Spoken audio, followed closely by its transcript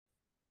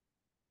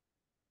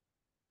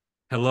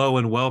Hello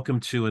and welcome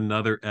to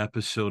another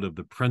episode of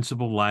the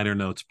Principal Liner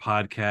Notes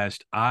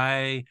podcast.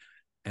 I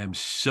am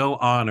so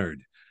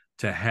honored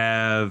to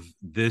have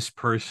this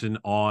person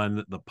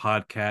on the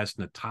podcast,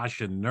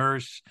 Natasha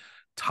Nurse.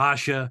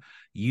 Tasha,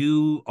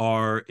 you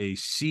are a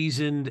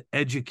seasoned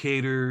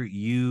educator.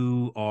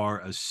 You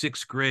are a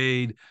sixth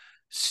grade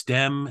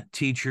STEM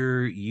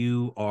teacher.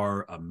 You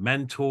are a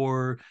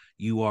mentor.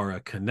 You are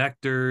a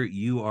connector.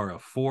 You are a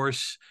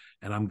force.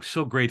 And I'm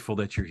so grateful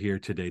that you're here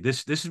today.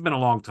 This has been a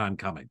long time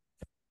coming.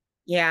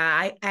 Yeah,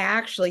 I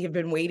actually have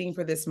been waiting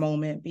for this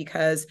moment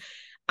because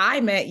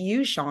I met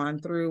you, Sean,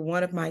 through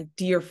one of my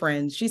dear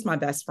friends. She's my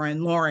best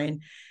friend, Lauren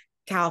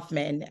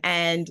Kaufman,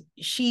 and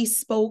she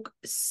spoke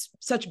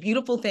such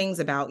beautiful things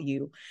about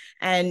you.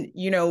 And,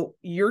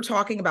 you're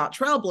talking about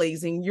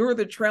trailblazing. You're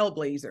the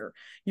trailblazer.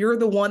 You're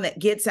the one that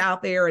gets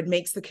out there and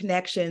makes the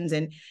connections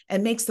and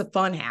makes the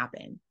fun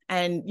happen.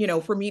 And,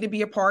 for me to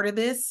be a part of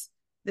this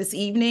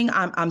evening,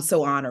 I'm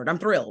so honored. I'm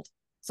thrilled.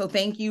 So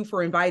thank you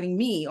for inviting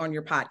me on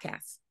your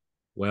podcast.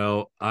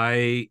 Well,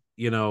 I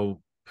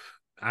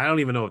don't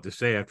even know what to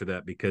say after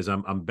that because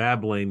I'm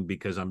babbling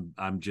because I'm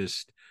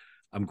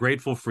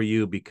grateful for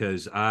you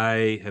because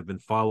I have been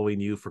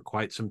following you for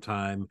quite some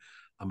time.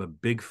 I'm a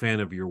big fan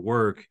of your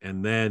work,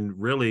 and then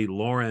really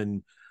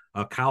Lauren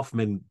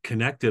Kaufman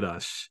connected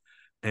us,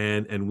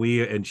 and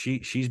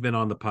she's been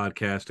on the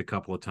podcast a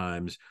couple of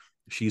times.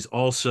 She's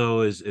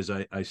also, as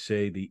I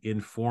say, the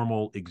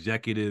informal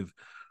executive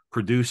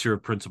producer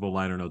of Principal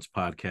Liner Notes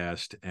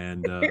podcast,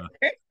 and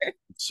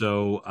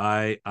so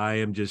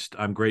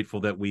I'm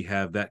grateful that we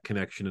have that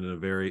connection and a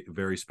very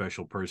very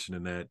special person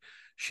in that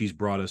she's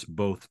brought us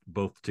both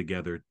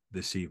together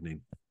this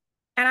evening.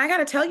 And I got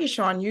to tell you,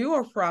 Sean, you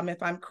are from,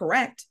 if I'm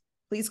correct,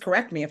 please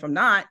correct me if I'm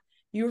not,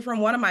 you are from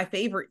one of my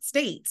favorite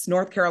states,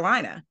 North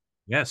Carolina.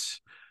 Yes,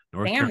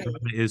 North Carolina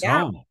Family. is Yeah.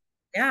 home.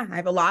 Yeah. I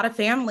have a lot of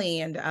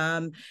family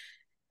and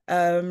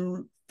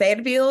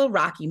Fayetteville,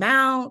 Rocky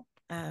Mount.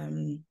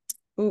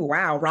 Oh,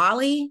 wow.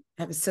 Raleigh.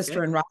 I have a Yeah.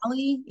 sister in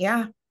Raleigh.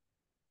 Yeah.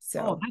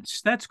 Oh, So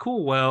that's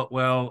cool.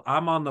 Well,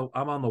 I'm on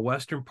the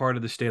western part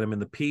of the state. I'm in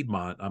the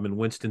Piedmont. I'm in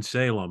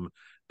Winston-Salem,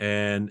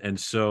 and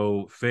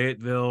so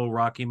Fayetteville,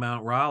 Rocky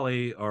Mount,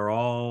 Raleigh are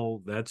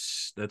all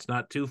that's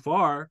not too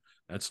far.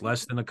 That's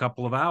less than a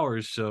couple of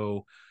hours.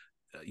 So,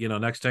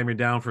 next time you're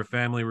down for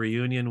family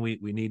reunion, we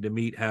need to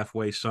meet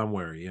halfway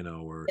somewhere.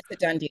 Or it's a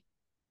done deal.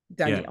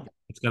 Done yeah, deal.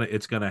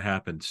 it's gonna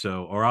happen.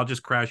 So, or I'll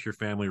just crash your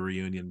family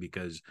reunion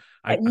because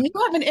I And you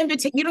have an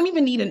invitation. You don't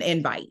even need an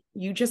invite.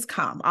 You just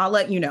come. I'll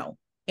let you know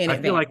in I feel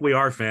advance. like we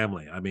are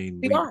family. I mean,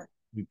 We are.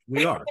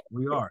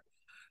 we are.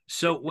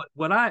 So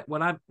what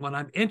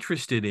I'm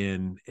interested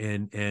in,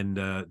 and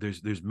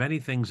there's many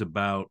things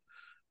about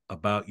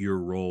your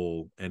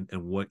role and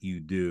what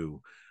you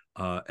do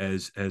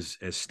as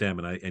STEM,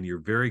 and you're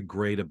very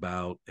great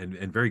about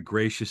and very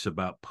gracious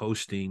about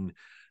posting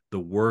the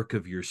work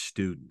of your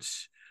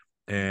students.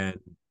 And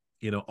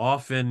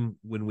often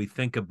when we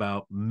think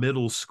about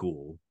middle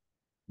school,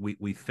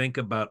 we think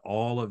about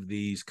all of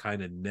these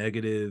kind of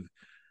negative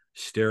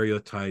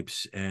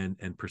stereotypes and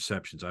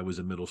perceptions. I was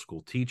a middle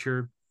school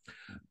teacher.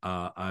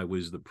 I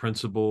was the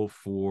principal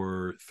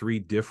for three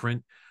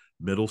different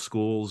middle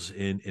schools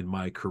in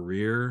my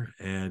career,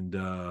 and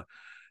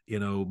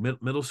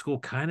middle school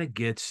kind of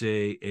gets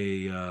a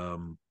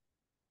the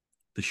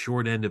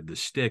short end of the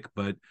stick,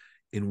 but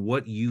in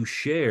what you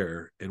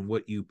share and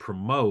what you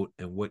promote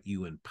and what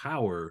you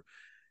empower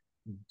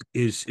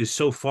is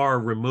so far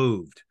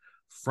removed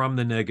from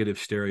the negative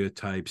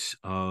stereotypes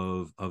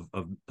of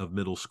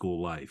middle school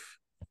life.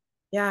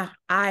 Yeah.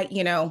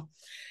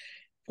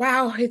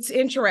 Wow, it's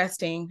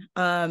interesting.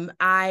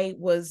 I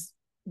was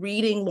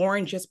reading,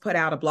 Lauren just put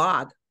out a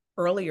blog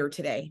earlier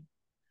today,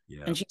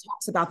 Yeah. and she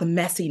talks about the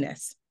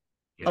messiness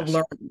of Yes.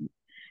 learning.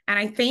 And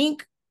I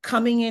think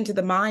coming into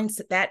the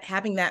mindset that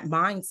having that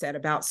mindset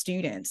about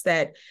students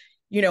that,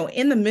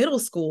 in the middle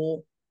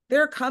school,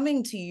 they're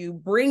coming to you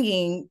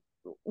bringing,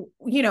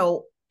 you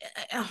know,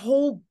 a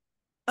whole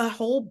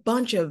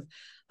bunch of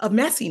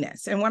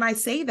messiness. And when I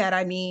say that,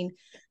 I mean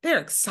they're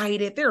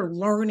excited, they're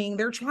learning,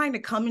 they're trying to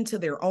come into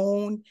their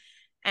own.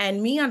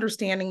 And me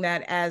understanding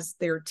that as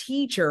their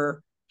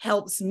teacher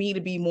helps me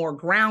to be more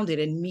grounded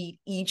and meet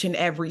each and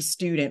every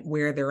student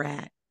where they're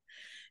at.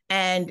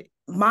 And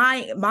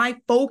my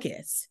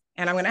focus,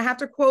 and I'm going to have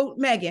to quote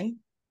Megan,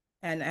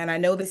 and I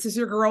know this is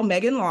your girl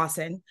Megan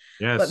Lawson,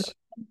 but Yes.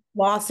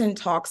 Lawson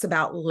talks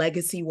about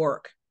legacy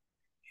work.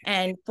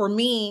 And for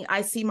me,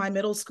 I see my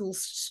middle school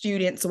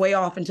students way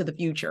off into the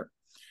future.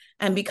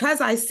 And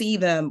because I see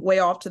them way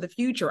off to the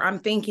future, I'm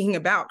thinking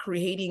about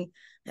creating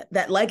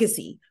that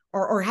legacy,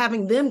 or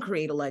having them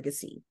create a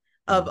legacy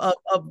Mhm.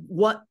 of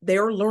what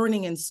they're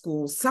learning in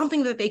school,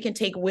 something that they can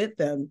take with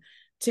them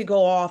to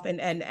go off and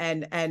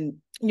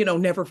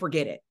never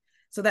forget it.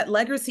 So that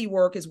legacy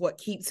work is what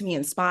keeps me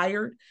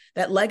inspired.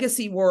 That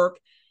legacy work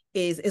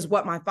is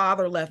what my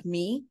father left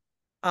me,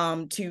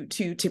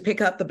 to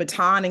pick up the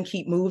baton and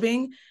keep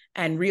moving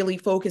and really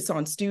focus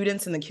on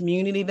students in the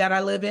community that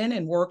I live in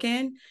and work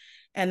in.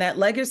 And that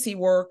legacy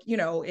work,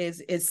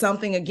 is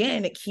something,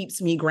 again, it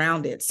keeps me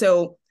grounded.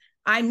 So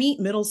I meet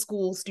middle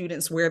school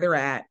students where they're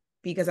at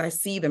because I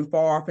see them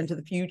far off into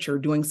the future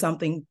doing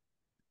something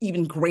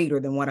even greater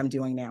than what I'm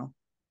doing now.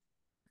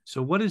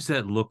 So what does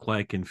that look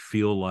like and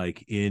feel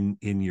like in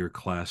your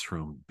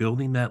classroom,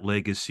 building that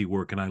legacy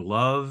work? And I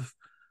love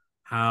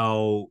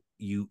how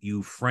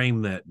you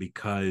frame that,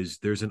 because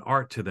there's an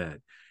art to that.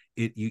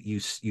 You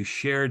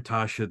shared,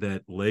 Tasha,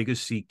 that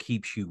legacy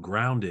keeps you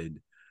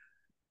grounded,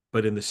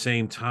 but in the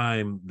same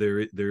time, there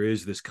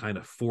is this kind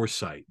of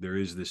foresight. There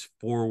is this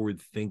forward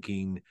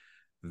thinking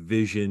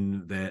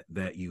vision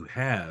that you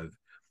have,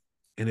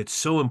 and it's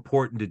so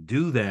important to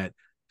do that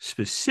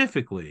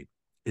specifically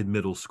in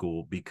middle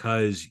school,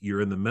 because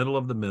you're in the middle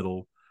of the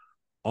middle.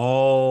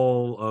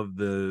 All of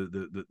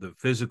the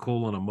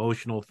physical and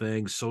emotional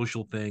things,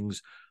 social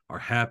things are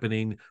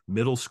happening.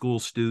 Middle school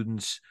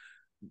students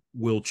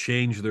will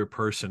change their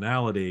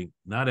personality,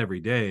 not every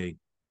day,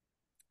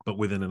 but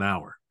within an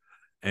hour.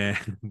 And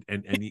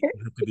and you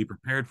have to be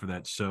prepared for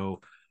that.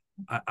 So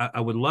I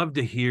would love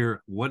to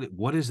hear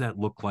what does that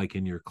look like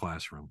in your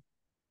classroom?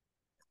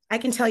 I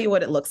can tell you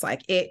what it looks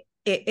like.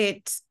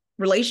 It's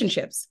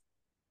relationships.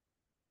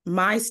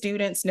 My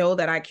students know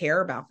that I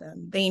care about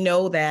them. They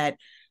know that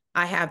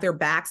I have their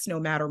backs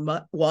no matter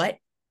what.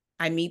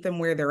 I meet them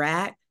where they're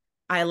at.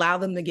 I allow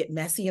them to get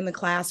messy in the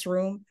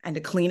classroom and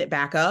to clean it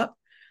back up.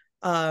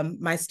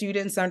 My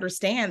students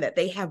understand that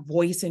they have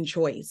voice and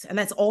choice. And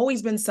that's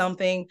always been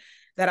something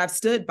that I've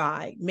stood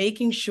by,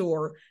 making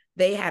sure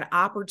they had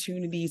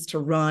opportunities to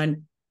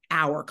run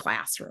our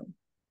classroom.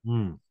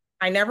 Mm.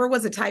 I never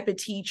was a type of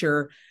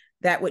teacher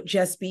that would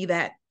just be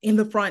that in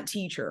the front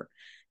teacher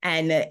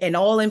and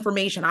all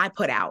information I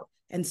put out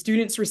and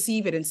students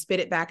receive it and spit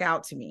it back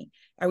out to me.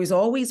 I was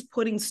always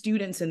putting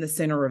students in the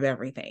center of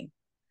everything.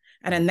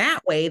 And in that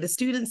way,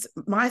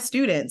 my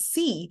students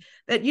see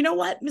that, you know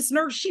what, Miss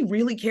Nurse, she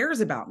really cares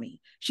about me.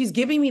 She's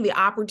giving me the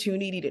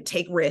opportunity to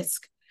take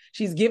risk.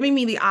 She's giving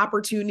me the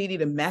opportunity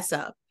to mess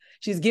up.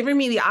 She's giving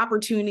me the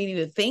opportunity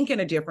to think in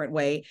a different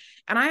way.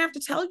 And I have to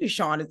tell you,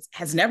 Sean, it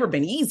has never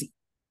been easy.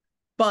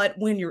 But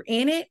when you're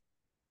in it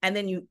and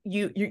then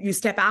you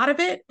step out of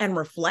it and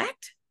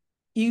reflect,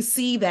 you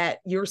see that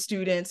your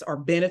students are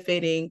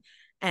benefiting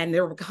and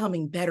they're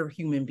becoming better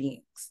human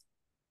beings.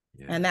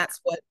 And Yeah.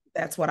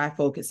 that's what I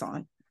focus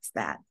on. It's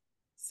that.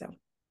 So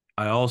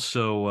I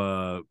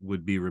also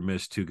would be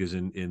remiss too, because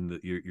in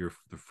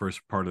the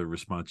first part of the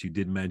response, you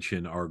did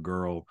mention our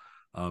girl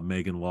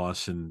Megan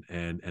Lawson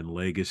and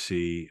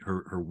Legacy,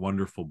 her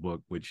wonderful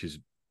book, which has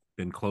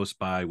been close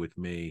by with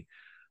me,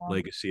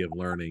 Legacy of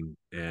Learning,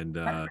 and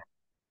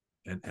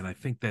I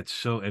think that's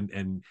so,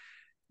 and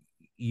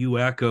you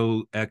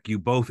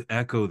both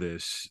echo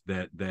this,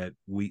 that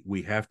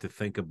we have to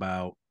think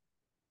about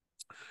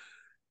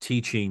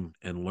teaching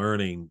and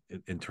learning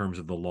in terms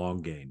of the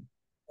long game,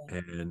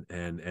 and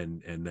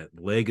that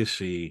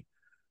legacy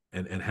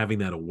and having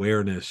that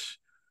awareness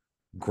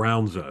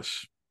grounds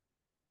us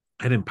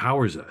and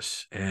empowers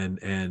us.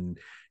 And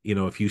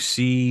if you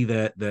see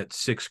that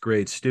sixth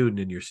grade student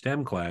in your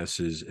STEM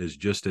classes as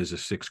just as a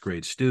sixth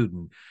grade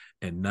student,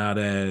 and not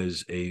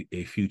as a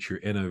future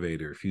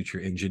innovator, future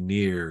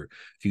engineer,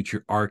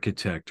 future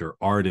architect or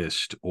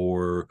artist,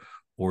 or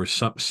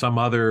some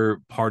other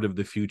part of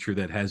the future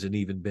that hasn't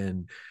even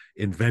been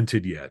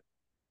invented yet.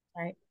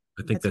 right.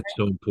 I think That's that's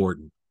so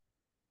important.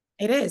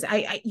 right. It is.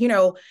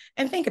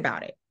 And think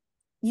about it.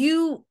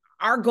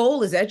 Our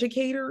goal as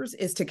educators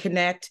is to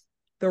connect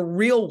the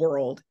real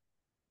world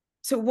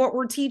to what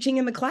we're teaching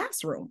in the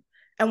classroom.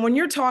 And when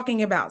you're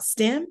talking about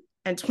STEM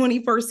and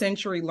 21st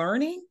century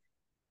learning,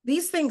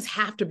 these things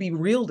have to be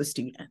real to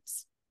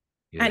students.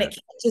 And Yeah. it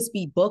can't just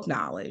be book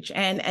knowledge.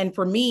 And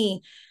for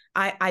me,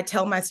 I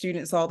tell my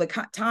students all the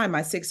time,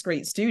 my sixth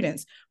grade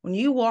students, when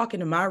you walk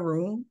into my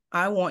room,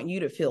 I want you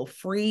to feel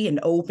free and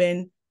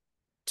open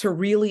to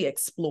really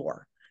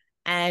explore.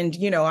 And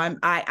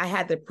I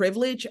had the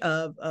privilege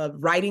of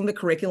writing the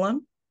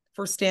curriculum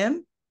for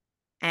STEM,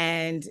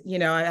 and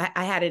I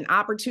had an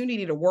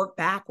opportunity to work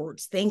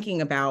backwards,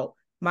 thinking about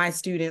my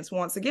students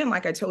once again,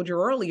 like I told you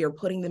earlier,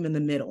 putting them in the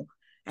middle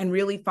and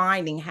really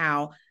finding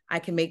how I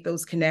can make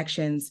those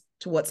connections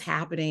to what's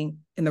happening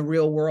in the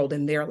real world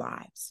in their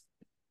lives.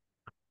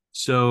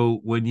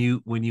 So when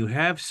you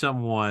have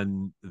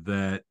someone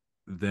that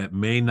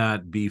may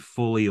not be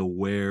fully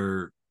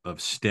aware of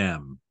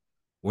STEM,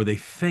 or they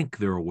think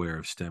they're aware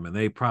of STEM, and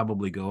they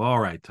probably go, "All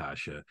right,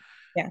 Tasha,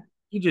 Yeah.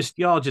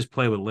 y'all just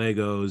play with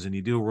Legos and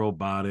you do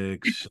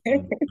robotics,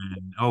 and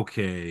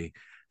okay,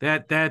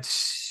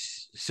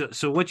 that's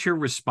so. What's your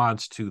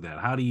response to that?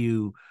 How do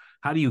you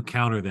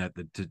counter that,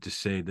 to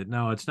say that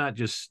no, it's not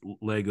just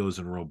Legos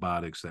and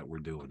robotics that we're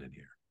doing in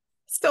here?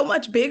 So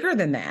much bigger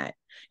than that.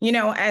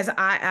 As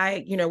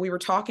we were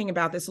talking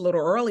about this a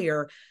little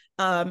earlier.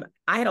 I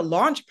had a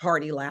launch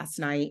party last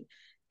night,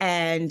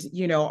 and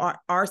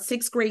our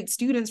sixth grade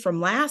students from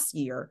last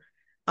year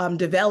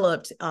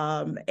developed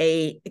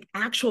a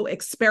actual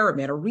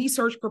experiment, a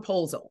research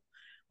proposal,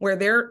 where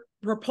their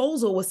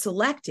proposal was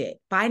selected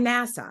by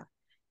NASA,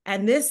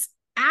 and this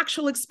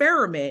actual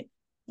experiment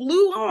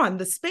flew on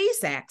the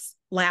SpaceX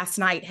last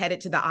night,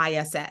 headed to the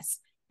ISS,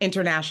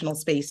 International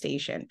Space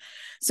Station.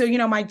 So,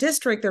 my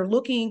district, they're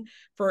looking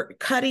for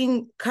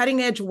cutting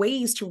edge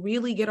ways to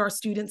really get our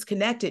students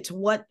connected to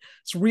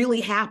what's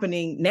really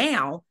happening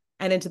now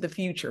and into the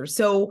future.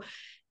 So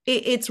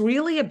it's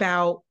really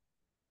about,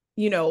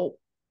 you know,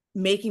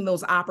 making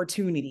those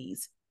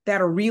opportunities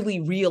that are really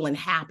real and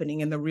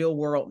happening in the real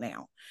world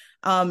now.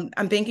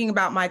 I'm thinking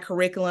about my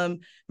curriculum.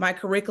 My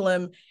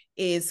curriculum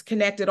is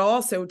connected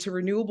also to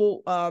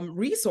renewable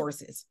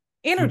resources,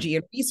 Mm. energy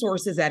and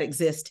resources that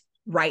exist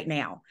right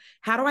now.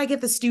 How do I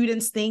get the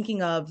students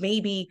thinking of,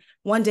 maybe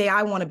one day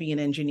I want to be an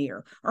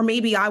engineer, or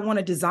maybe I want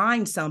to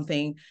design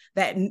something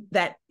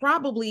that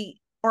probably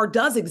or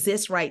does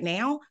exist right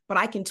now, but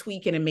I can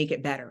tweak it and make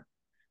it better.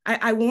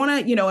 I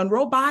want to, and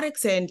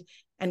robotics and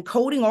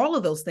coding, all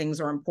of those things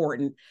are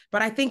important,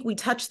 but I think we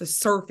touch the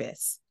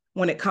surface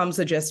when it comes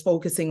to just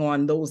focusing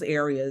on those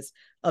areas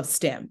of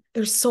STEM.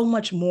 There's so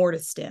much more to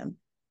STEM.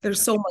 There's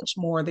Yeah. so much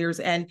more.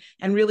 And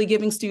really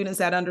giving students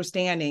that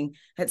understanding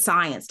that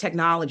science,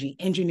 technology,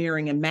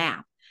 engineering, and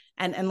math,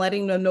 and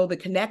letting them know the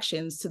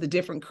connections to the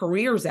different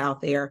careers out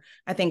there,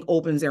 I think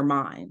opens their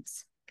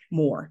minds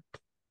more.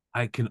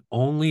 I can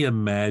only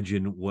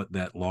imagine what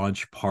that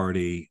launch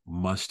party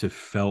must have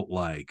felt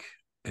like,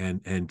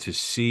 and to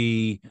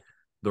see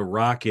the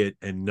rocket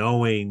and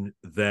knowing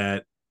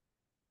that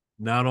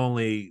not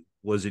only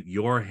was it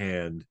your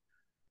hand,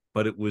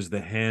 but it was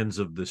the hands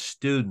of the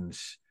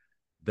students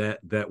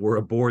that were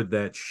aboard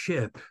that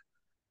ship.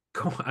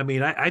 I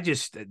mean, I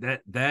just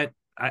that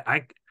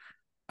I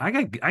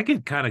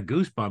get kind of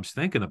goosebumps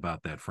thinking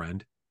about that,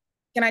 friend.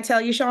 Can I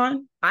tell you,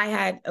 Sean? I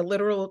had a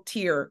literal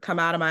tear come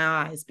out of my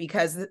eyes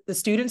because the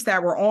students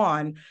that were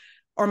on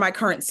are my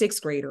current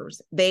sixth graders.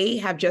 They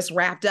have just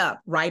wrapped up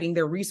writing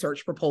their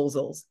research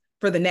proposals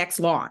for the next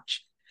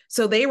launch.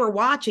 So they were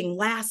watching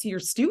last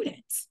year's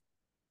students.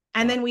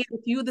 And Wow. then we had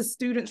a few of the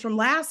students from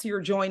last year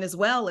join, as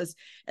well as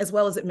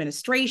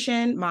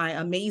administration, my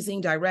amazing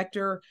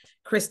director,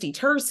 Christy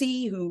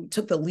Tersey, who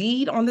took the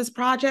lead on this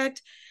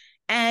project.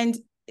 And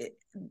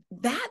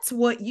that's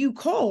what you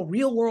call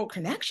real world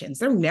connections.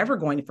 They're never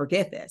going to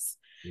forget this.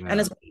 And Yeah.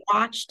 as we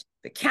watched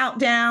the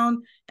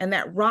countdown and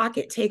that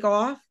rocket take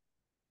off,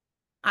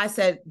 I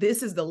said,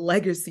 this is the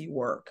legacy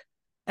work.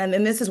 And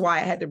then this is why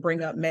I had to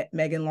bring up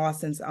Megan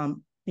Lawson's,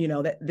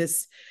 that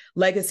this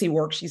legacy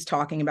work she's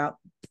talking about.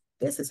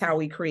 This is how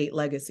we create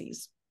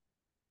legacies.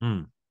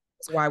 Hmm.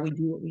 It's why we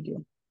do what we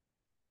do.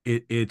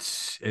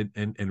 It's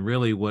and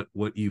really what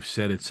you've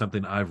said, it's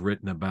something I've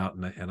written about,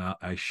 and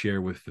I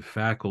share with the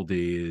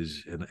faculty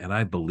is, and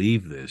I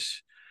believe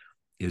this,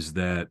 is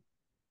that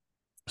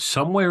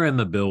somewhere in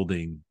the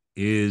building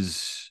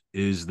is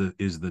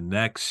the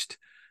next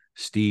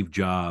Steve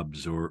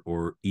Jobs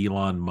or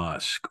Elon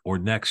Musk or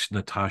next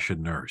Natasha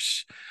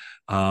Nurse.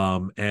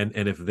 And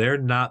if they're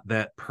not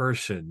that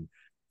person,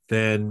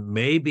 then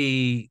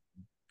maybe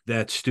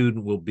that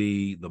student will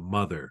be the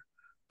mother,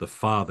 the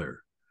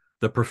father,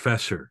 the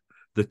professor,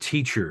 the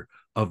teacher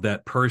of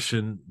that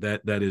person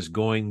that is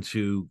going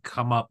to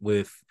come up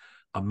with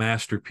a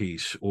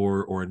masterpiece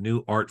or a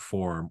new art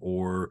form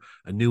or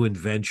a new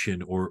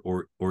invention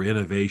or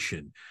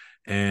innovation.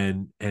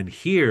 And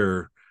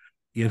here,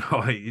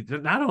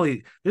 not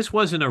only this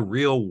wasn't a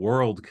real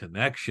world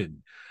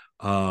connection,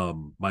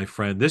 my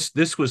friend,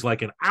 this was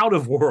like an out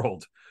of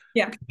world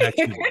Yeah.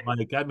 connection.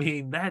 Like, I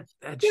mean, that's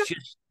Yeah.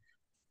 just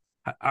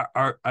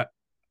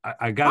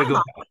I gotta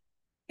go. Oh,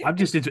 I'm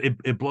just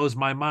it blows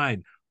my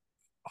mind.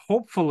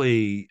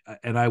 Hopefully,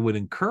 and I would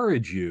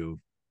encourage you,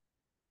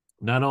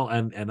 not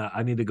only, and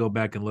I need to go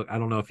back and look. I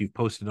don't know if you've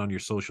posted on your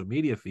social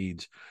media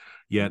feeds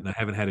yet, and I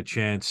haven't had a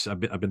chance. I've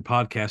been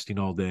podcasting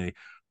all day,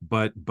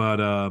 but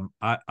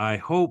I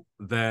hope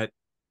that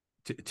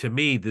to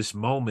me this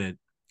moment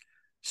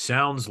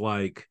sounds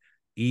like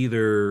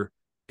either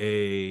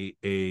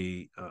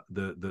the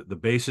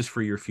basis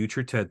for your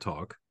future TED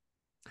talk.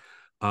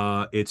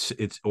 It's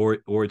it's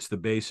the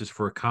basis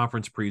for a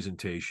conference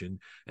presentation,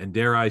 and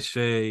dare I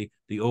say,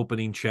 the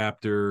opening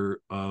chapter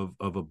of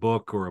a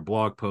book or a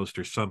blog post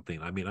or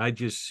something. I mean, I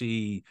just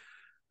see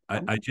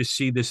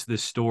this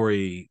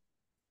story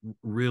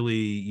really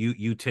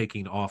you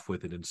taking off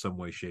with it in some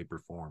way, shape, or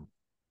form.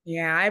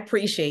 yeah, I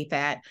appreciate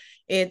that.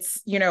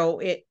 It's,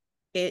 it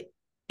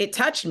it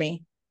touched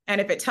me.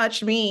 And if it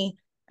touched me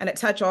and it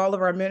touched all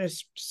of our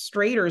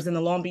administrators in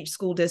the Long Beach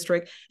School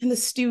District and the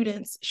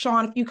students,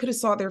 Sean, if you could have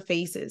saw their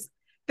faces.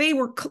 They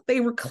were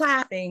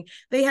clapping.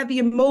 They had the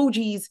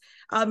emojis,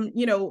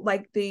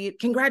 like the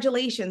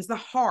congratulations, the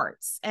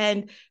hearts,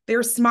 and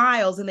their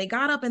smiles, and they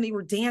got up and they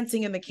were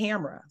dancing in the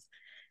camera.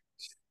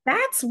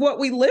 That's what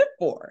we live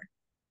for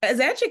as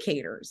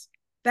educators.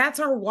 That's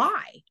our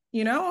why,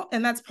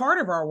 and that's part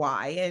of our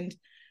why. And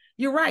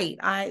you're right.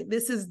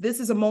 This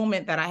is a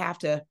moment that I have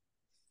to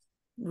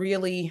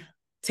really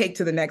take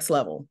to the next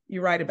level.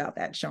 You're right about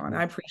that, Sean.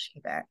 I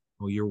appreciate that.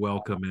 Well, you're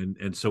welcome,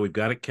 and so we've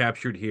got it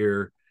captured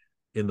here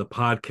in the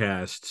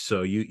podcast.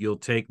 So you'll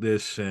take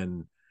this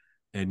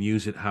and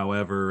use it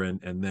however,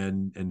 and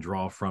then and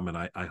draw from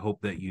it. I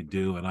hope that you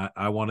do, and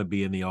I want to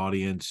be in the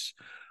audience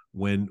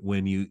when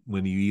you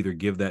either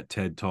give that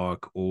TED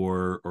talk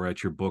or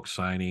at your book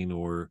signing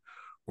or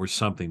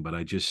something. But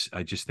I just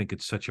think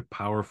it's such a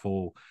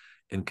powerful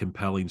and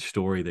compelling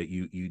story that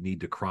you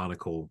need to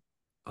chronicle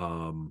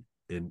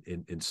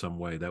in some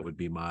way. That would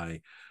be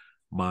my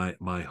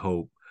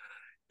hope.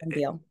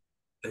 Deal.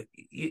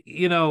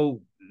 You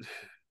know,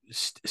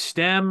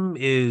 STEM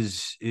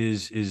is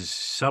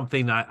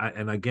something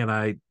and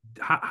again,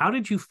 how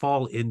did you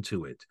fall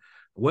into it?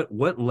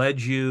 What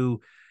led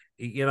you?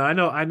 I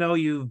know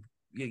you're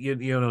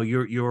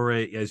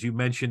as you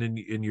mentioned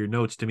in your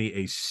notes to me,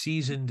 a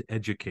seasoned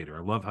educator.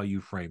 I love how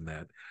you frame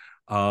that.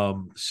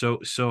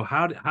 So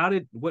how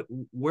did what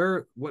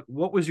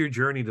was your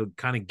journey to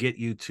kind of get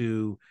you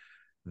to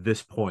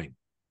this point?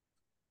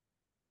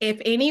 If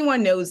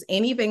anyone knows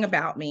anything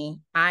about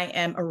me, I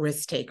am a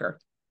risk taker,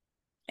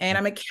 and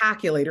I'm a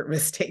calculated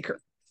risk taker.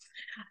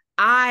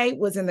 I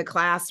was in the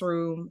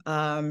classroom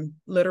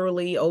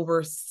literally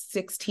over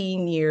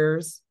 16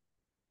 years.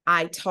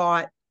 I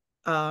taught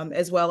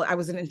as well. I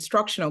was an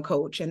instructional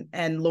coach,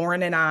 and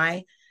Lauren and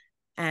I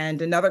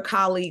and another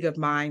colleague of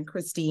mine,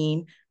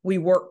 Christine, we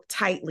worked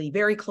tightly,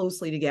 very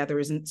closely together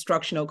as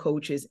instructional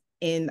coaches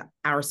in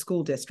our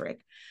school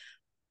district.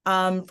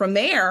 From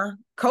there,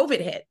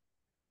 COVID hit.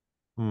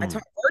 I Hmm.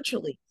 taught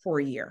virtually for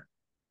a year,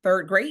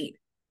 third grade.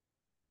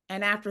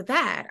 And after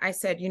that, I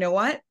said, you know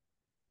what?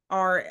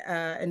 Our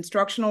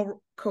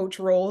instructional coach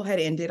role had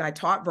ended. I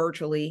taught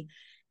virtually,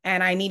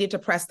 and I needed to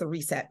press the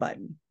reset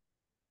button.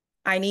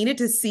 I needed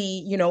to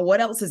see, what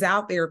else is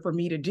out there for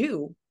me to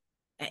do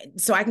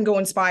so I can go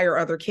inspire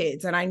other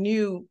kids. And I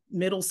knew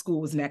middle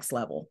school was next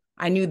level.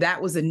 I knew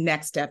that was the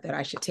next step that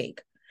I should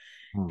take.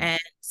 Hmm. And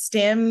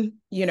STEM,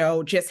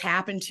 just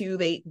happened to,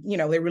 they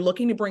were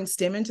looking to bring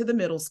STEM into the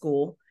middle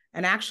school.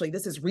 And actually,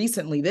 this is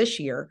recently this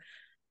year,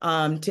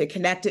 to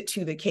connect it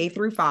to the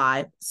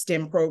K-5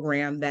 STEM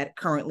program that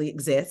currently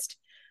exists.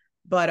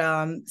 But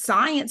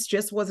science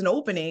just wasn't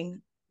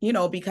opening,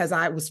 because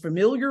I was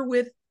familiar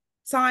with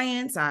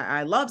science.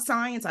 I love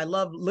science. I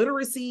love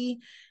literacy.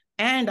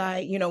 And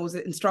I, was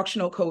an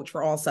instructional coach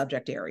for all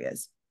subject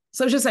areas.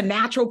 So it's just a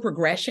natural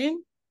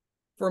progression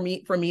for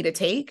me to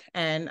take.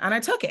 And I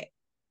took it.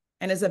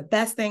 And it's the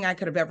best thing I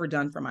could have ever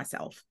done for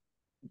myself.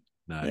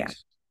 Yeah.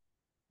 Nice.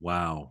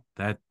 Wow,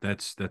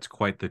 that's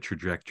quite the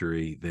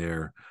trajectory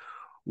there.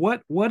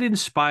 What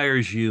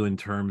inspires you in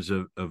terms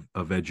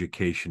of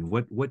education?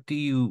 Where do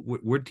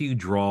you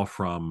draw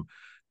from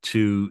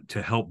to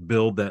help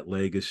build that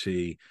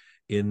legacy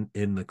in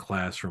the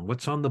classroom?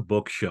 What's on the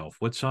bookshelf?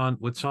 What's on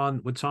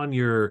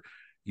your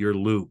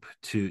loop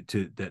to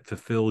that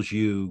fulfills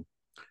you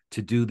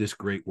to do this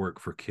great work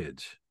for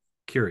kids?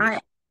 Curious.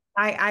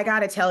 I I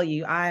got to tell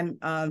you, I'm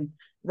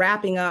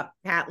wrapping up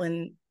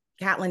Catlin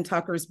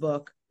Tucker's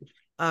book,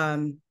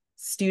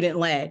 Student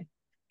Led.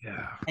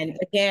 Yeah. And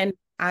again,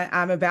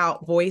 I'm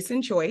about voice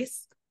and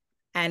choice.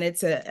 And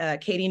it's a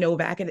Katie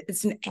Novak, and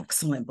it's an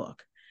excellent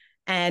book.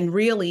 And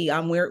really,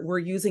 we're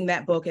using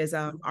that book as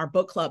our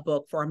book club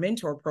book for our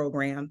mentor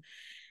program,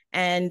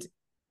 and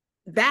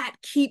that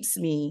keeps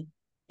me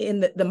in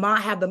the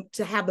mind have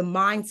the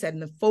mindset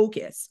and the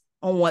focus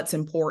on what's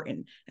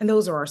important, and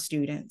those are our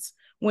students.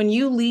 When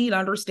you lead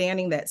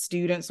understanding that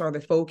students are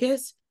the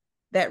focus,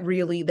 that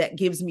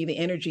gives me the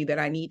energy that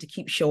I need to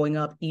keep showing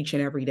up each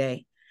and every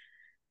day.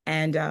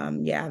 And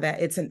yeah,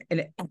 that it's an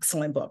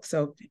excellent book.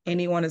 So if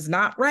anyone has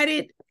not read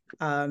it,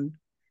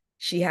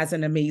 she has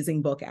an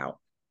amazing book out.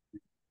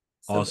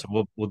 So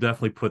Awesome. We'll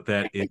definitely put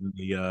that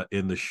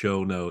in the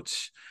show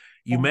notes.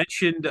 You yeah,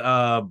 mentioned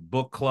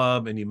book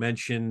club and you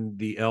mentioned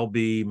the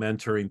LB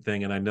mentoring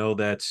thing, and I know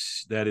that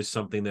is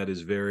something that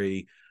is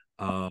very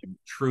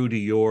true to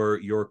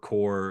your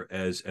core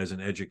as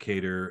an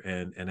educator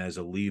and as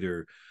a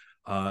leader.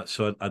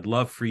 So I'd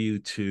love for you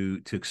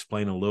to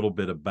explain a little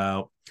bit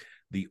about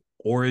the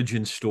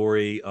origin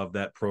story of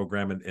that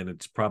program, and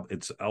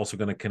it's also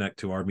going to connect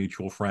to our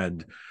mutual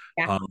friend,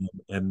 yeah.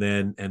 and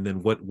then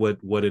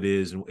what it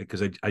is,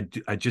 because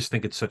I just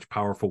think it's such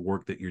powerful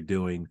work that you're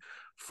doing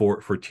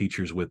for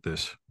teachers with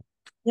this.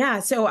 Yeah,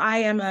 so I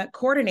am a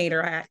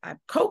coordinator, a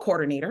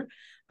co-coordinator.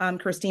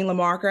 Christine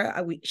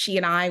Lamarca, she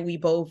and I, we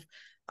both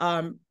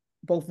run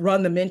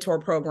the mentor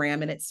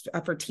program, and it's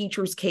for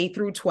teachers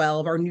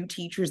K-12, our new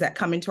teachers that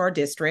come into our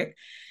district.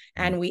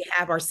 And we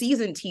have our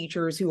seasoned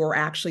teachers who are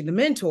actually the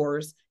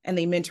mentors, and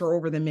they mentor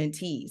over the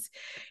mentees.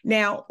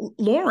 Now,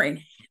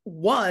 Lauren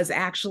was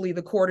actually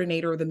the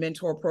coordinator of the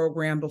mentor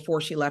program before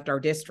she left our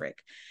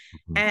district.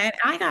 Mhm. And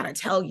I got to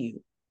tell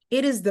you,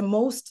 it is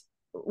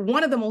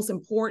one of the most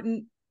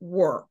important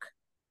work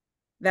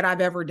that I've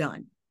ever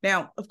done.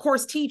 Now, of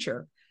course,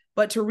 teacher,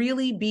 but to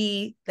really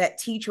be that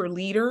teacher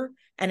leader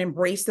and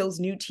embrace those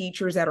new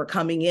teachers that are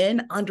coming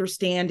in,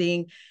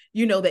 understanding,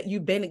 that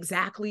you've been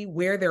exactly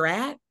where they're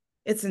at,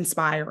 it's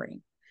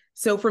inspiring.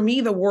 So for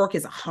me, the work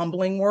is a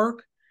humbling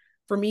work.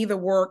 For me, the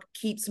work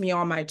keeps me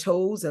on my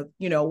toes of,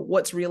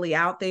 what's really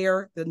out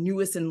there, the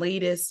newest and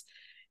latest,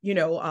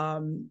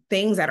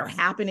 things that are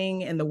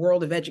happening in the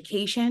world of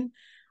education.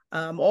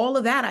 All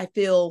of that I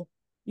feel,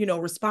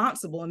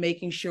 responsible in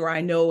making sure I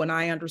know and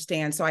I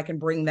understand so I can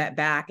bring that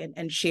back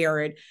and share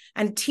it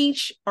and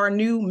teach our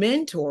new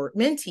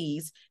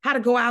mentees how to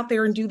go out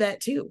there and do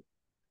that too.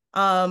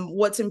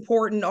 What's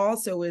important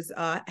also is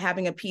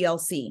having a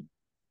PLC.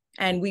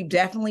 And we've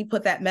definitely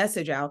put that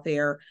message out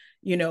there,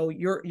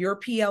 your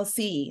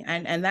PLC,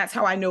 and that's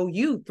how I know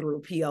you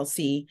through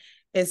PLC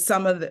is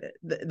some of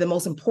the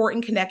most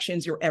important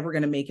connections you're ever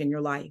going to make in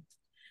your life.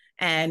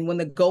 And when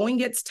the going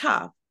gets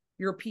tough,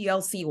 your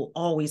PLC will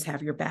always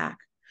have your back.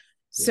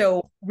 Yeah.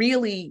 So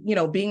really,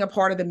 being a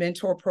part of the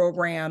mentor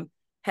program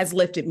has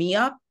lifted me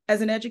up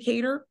as an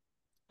educator,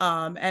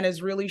 and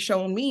has really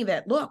shown me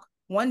that, look,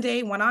 one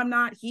day when I'm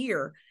not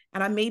here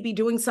and I may be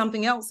doing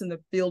something else in the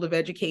field of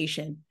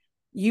education,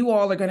 you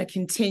all are going to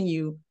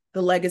continue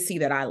the legacy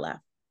that I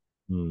left.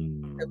 So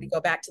we Hmm.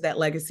 go back to that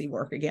legacy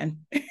work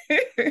again.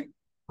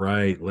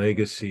 Right,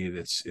 legacy.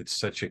 It's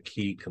such a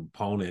key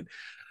component.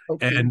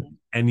 Okay.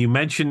 And you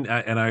mentioned,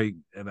 and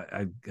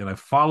I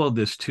followed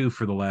this too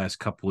for the last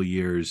couple of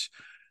years.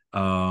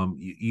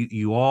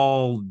 You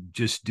all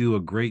just do a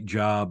great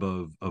job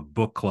of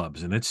book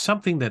clubs, and it's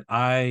something that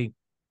I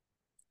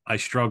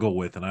struggle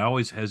with, and I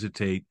always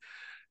hesitate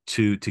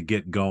to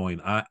get going.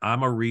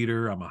 I'm a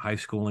reader. I'm a high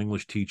school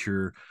English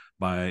teacher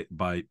by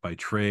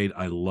trade.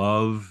 I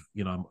love,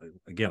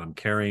 I'm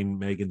carrying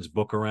Megan's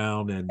book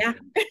around, Yeah.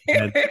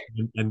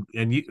 and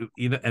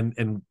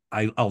and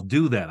I'll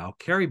do that. I'll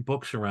carry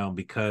books around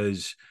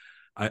because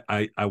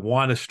I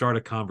want to start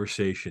a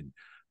conversation.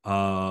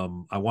 I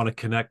want to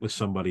connect with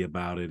somebody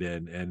about it,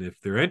 and if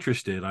they're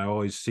interested, I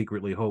always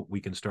secretly hope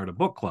we can start a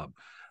book club.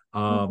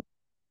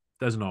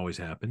 Doesn't always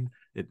happen.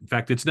 In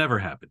fact, it's never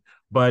happened.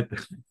 But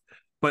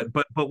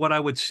but what I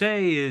would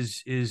say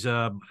is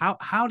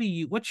how do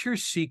you, what's your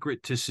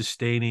secret to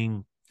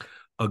sustaining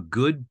a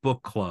good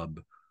book club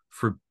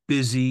for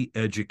busy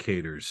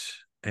educators?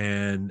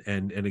 And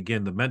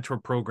again, the mentor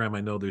program,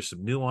 I know there's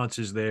some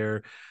nuances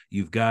there.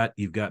 You've got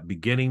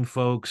beginning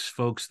folks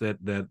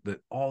that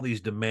all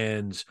these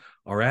demands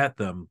are at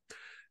them.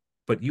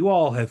 But you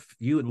all have,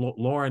 you and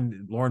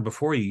Lauren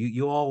before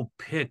you all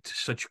picked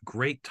such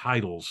great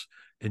titles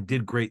and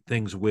did great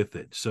things with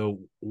it.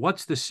 So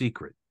what's the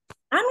secret?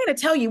 I'm going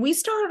to tell you, we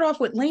started off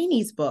with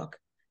Lainey's book.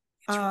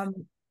 That's right.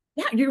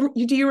 Yeah,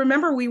 do you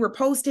remember we were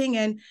posting,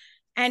 and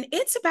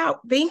it's about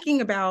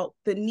thinking about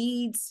the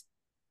needs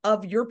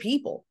of your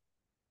people.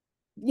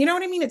 You know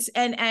what I mean? It's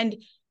and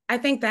I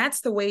think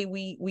that's the way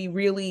we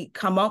really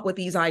come up with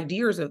these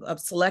ideas of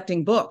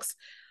selecting books.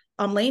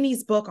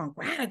 Lainey's book on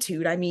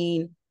gratitude, I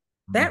mean,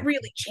 that Mhm.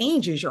 really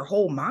changes your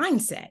whole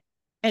mindset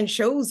and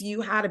shows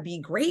you how to be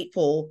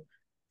grateful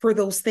for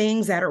those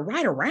things that are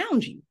right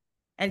around you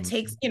and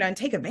Mhm. and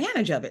take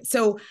advantage of it.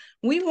 So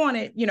we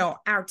wanted,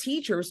 our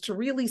teachers to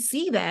really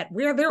see that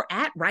where they're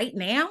at right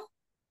now.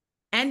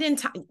 And in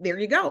time, there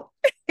you go.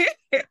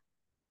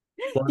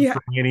 One Yeah.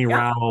 from Annie Yep.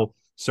 Rowell.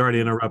 Sorry to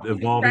interrupt.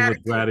 Evolving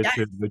with Gratitude. Yes.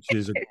 gratitude, which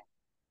is a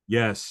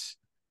yes.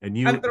 And I'm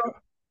you throwing,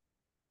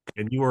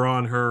 and you were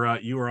on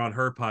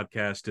her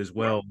podcast as yeah,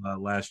 well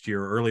last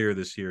year, earlier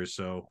this year.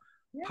 So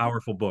yeah.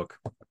 powerful book.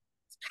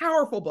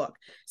 Powerful book.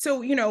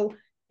 So,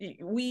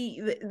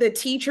 the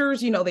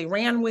teachers, they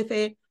ran with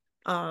it.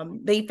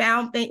 They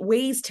found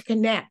ways to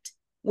connect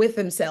with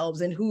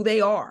themselves and who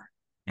they are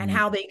and Mm.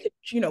 how they could,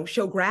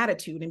 show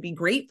gratitude and be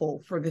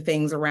grateful for the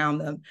things around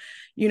them.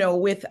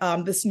 With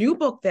this new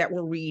book that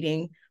we're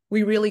reading,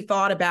 we really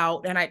thought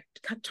about, and I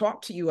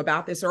talked to you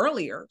about this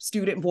earlier,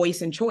 student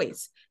voice and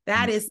choice.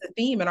 That Mm. is the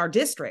theme in our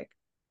district,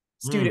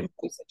 Mm. student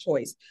voice and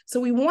choice. So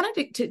we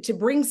wanted to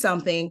bring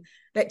something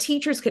that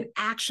teachers could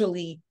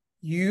actually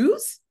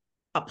use,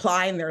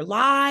 apply in their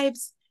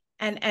lives,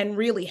 and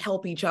really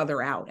help each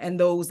other out and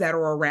those that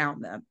are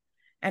around them.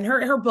 And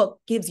her book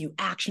gives you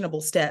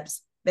actionable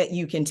steps that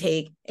you can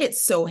take.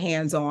 It's so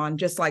hands-on,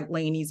 just like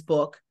Lainey's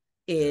book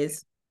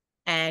is.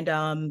 And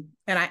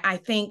I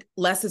think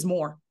less is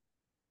more.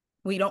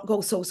 We don't go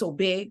so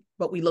big,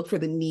 but we look for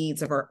the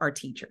needs of our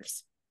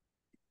teachers.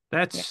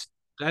 Yeah.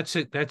 That's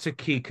that's a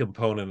key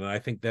component, and I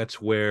think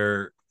that's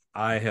where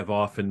I have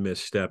often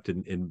misstepped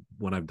in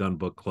when I've done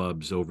book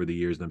clubs over the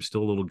years, and I'm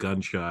still a little gun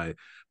shy,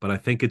 but I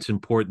think it's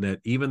important that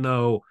even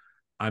though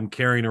I'm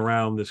carrying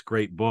around this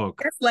great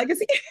book, That's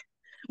legacy.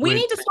 We which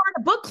need to start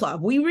a book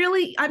club. We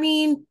really, I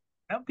mean,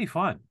 that would be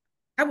fun.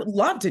 I would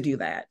love to do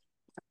that.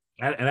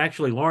 And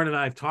actually, Lauren and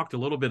I have talked a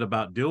little bit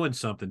about doing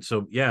something.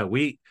 So yeah,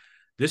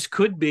 this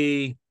could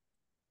be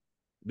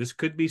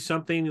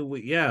something.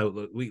 We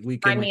Sign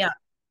can. me up.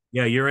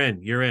 Yeah, you're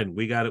in.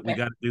 We got it. We Okay.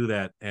 got to do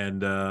that,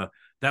 and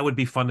that would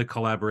be fun to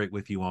collaborate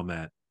with you on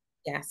that.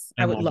 Yes,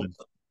 I And would love Lauren,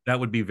 to. that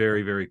would be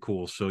very very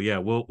cool. So yeah,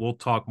 we'll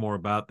talk more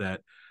about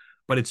that.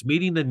 But it's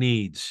meeting the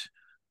needs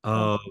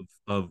Oh,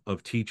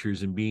 of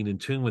teachers and being in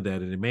tune with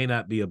that. And it may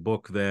not be a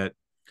book that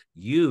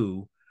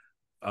you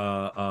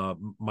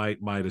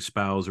might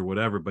espouse or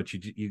whatever, but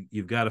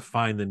you've got to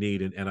find the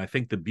need. And I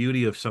think the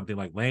beauty of something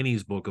like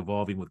Lanny's book,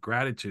 Evolving with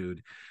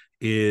Gratitude,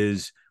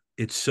 is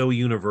it's so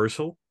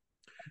universal,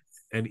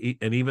 and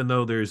even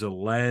though there's a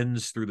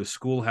lens through the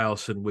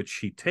schoolhouse in which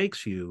she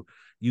takes you,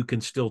 you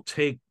can still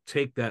take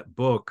that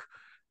book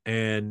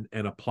and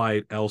apply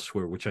it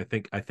elsewhere, which I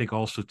think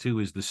also too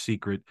is the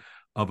secret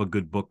of a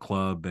good book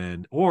club.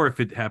 And or if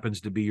it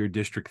happens to be your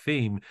district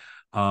theme,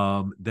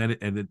 then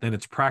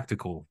it's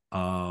practical,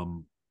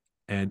 and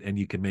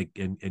you can make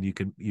and you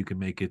can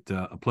make it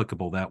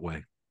applicable that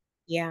way.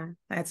 Yeah,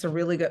 that's a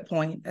really good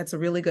point. That's a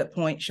really good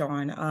point,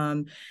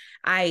 Sean.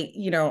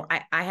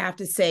 I have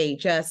to say,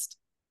 just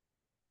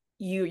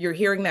you're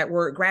hearing that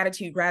word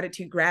gratitude,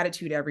 gratitude,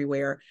 gratitude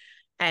everywhere.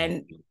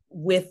 And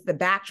with the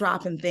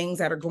backdrop and things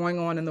that are going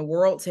on in the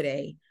world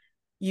today,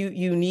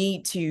 you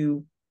need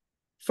to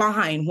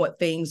find what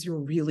things you're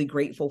really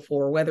grateful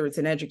for, whether it's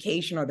in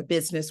education or the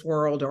business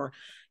world or,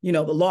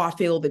 the law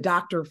field, the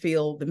doctor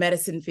field, the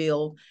medicine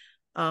field.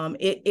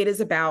 It is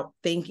about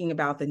thinking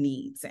about the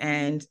needs.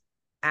 And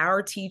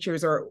our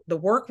teachers are the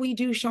work we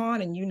do,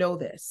 Sean, and you know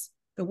this,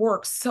 the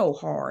work's so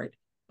hard,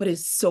 but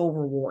it's so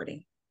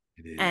rewarding.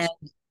 It And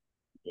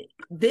is.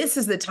 this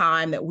is the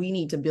time that we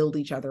need to build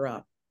each other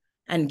up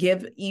and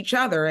give each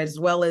other, as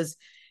well as,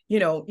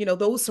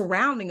 those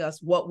surrounding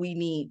us, what we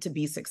need to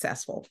be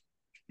successful.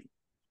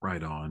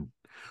 Right on.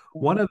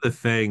 One of the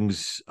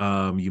things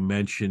you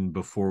mentioned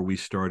before we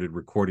started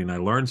recording, I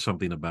learned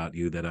something about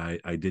you that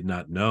I did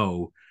not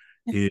know,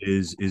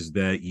 is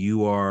that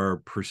you are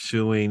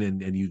pursuing,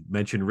 and you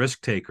mentioned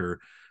risk taker.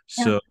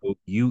 Yeah. So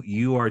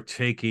you are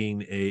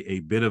taking a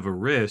bit of a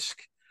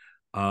risk,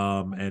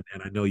 and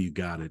I know you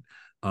got it,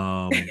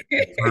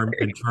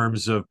 in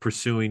terms of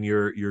pursuing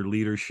your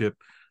leadership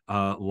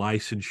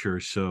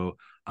licensure. So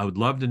I would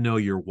love to know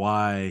your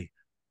why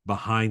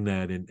behind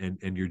that,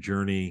 and your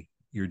journey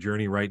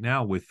right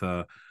now with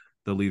the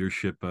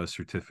leadership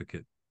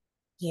certificate.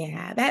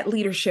 Yeah, that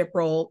leadership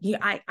role.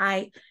 Yeah,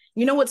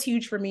 you know what's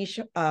huge for me,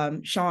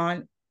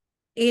 Sean?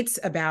 It's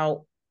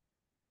about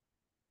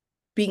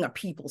being a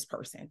people's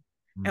person.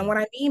 And Mm. what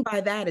I mean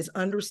by that is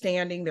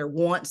understanding their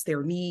wants,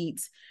 their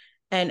needs,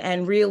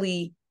 and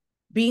really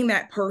being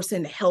that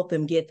person to help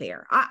them get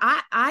there.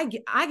 I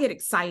get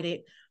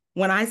excited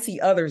when I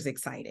see others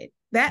excited.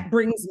 That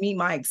brings me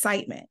my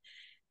excitement.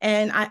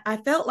 And I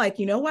felt like,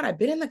 you know what, I've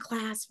been in the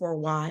class for a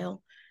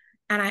while,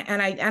 and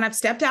I've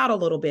stepped out a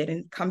little bit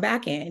and come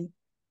back in.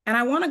 And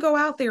I want to go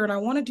out there and I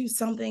want to do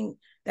something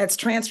that's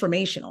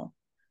transformational.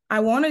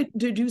 I want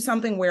to do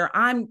something where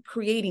I'm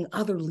creating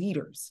other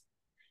leaders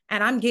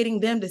and I'm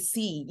getting them to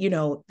see,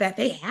 that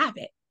they have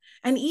it.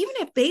 And even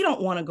if they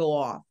don't want to go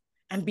off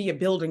and be a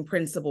building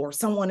principal or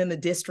someone in the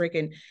district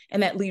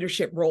and that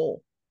leadership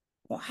role,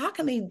 well, how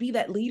can they be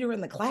that leader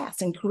in the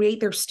class and create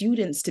their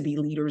students to be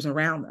leaders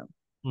around them?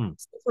 Mm.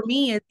 So for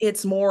me,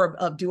 it's more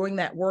of doing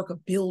that work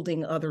of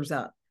building others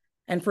up.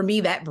 And for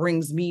me, that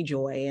brings me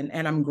joy.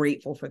 And I'm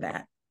grateful for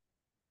that.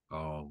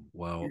 Oh,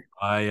 well,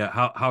 I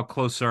how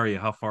close are you?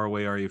 How far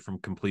away are you from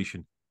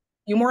completion?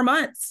 Few more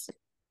months.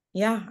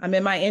 Yeah, I'm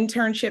in my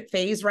internship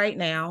phase right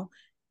now,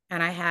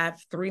 and I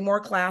have 3 more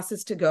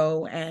classes to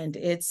go, and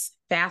it's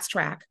fast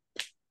track.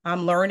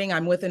 I'm learning.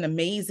 I'm with an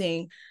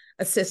amazing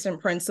assistant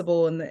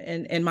principal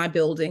in my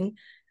building,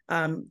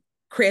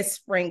 Chris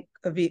Frank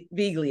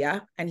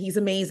Viglia, and he's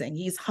amazing.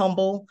 He's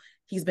humble.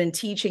 He's been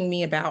teaching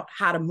me about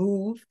how to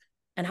move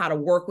and how to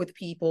work with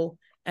people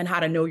and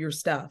how to know your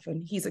stuff.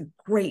 And he's a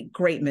great,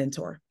 great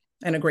mentor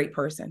and a great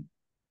person.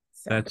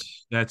 So,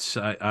 That's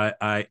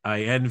I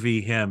envy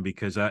him,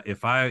 because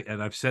if I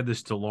and I've said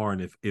this to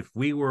Lauren, if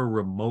we were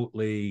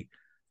remotely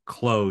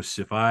close,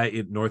 if I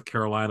in North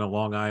Carolina,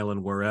 Long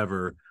Island,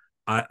 wherever,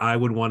 I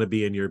would want to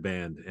be in your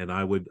band, and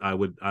I would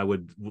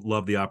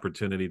love the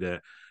opportunity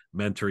to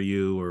mentor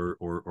you,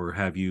 or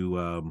have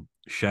you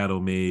shadow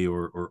me,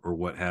 or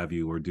what have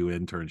you, or do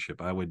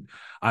internship.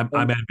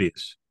 I'm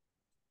envious.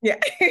 yeah.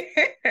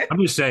 I'm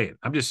just saying.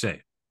 I'm just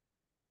saying.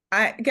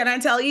 Can I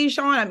tell you,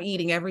 Sean, I'm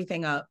eating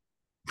everything up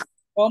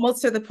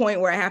almost to the point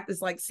where I have to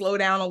like slow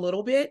down a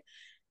little bit,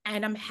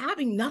 and I'm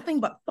having nothing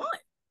but fun.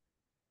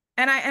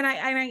 And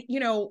I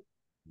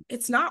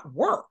it's not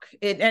work.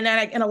 And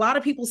a lot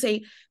of people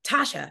say,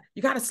 Tasha,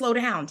 you got to slow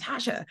down.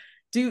 Tasha,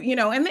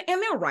 and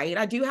they're right.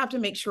 I do have to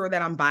make sure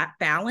that I'm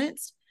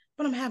balanced,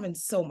 but I'm having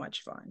so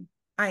much fun.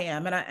 I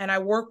am, and I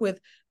work with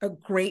a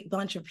great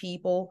bunch of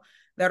people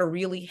that are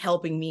really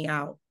helping me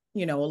out,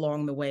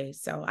 along the way.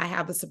 So I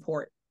have the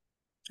support.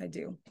 I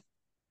do.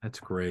 That's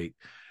great.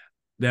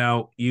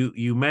 Now,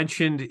 you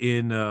mentioned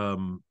in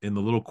the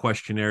little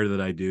questionnaire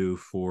that I do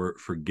for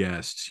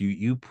guests,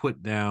 you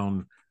put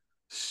down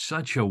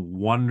such a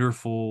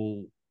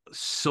wonderful,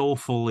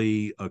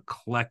 soulfully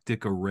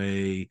eclectic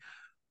array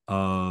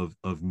of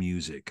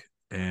music.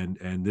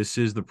 And this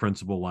is the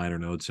principal liner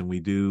notes, and we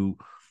do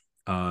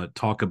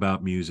talk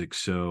about music.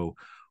 So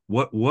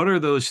what are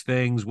those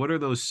things? What are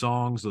those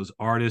songs, those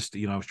artists?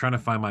 I was trying to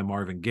find my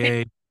Marvin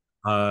Gaye.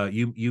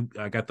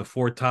 I got the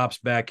Four Tops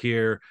back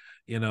here.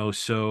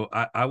 So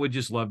I would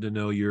just love to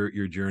know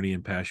your journey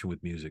and passion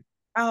with music.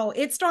 Oh,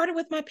 it started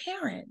with my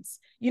parents.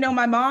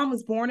 My mom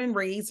was born and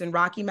raised in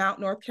Rocky Mount,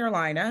 North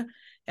Carolina,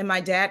 and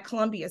my dad,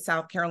 Columbia,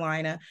 South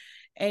Carolina.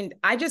 And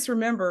I just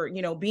remember,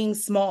 being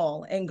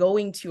small and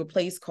going to a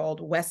place called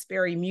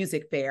Westbury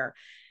Music Fair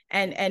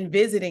and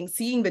visiting,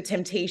 seeing the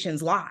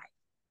Temptations live.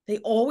 They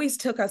always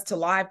took us to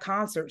live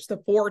concerts, the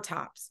Four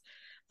Tops.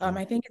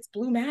 I think it's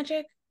Blue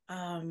Magic.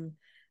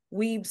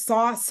 We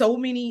saw so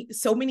many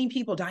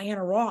people,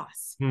 Diana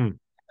Ross. Mm.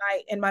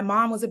 And my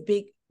mom was a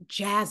big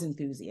jazz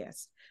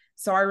enthusiast.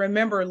 So I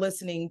remember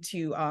listening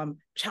to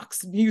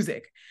Chuck's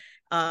music.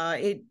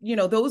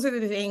 Those are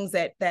the things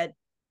that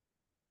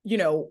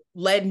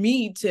led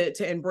me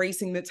to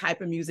embracing the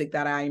type of music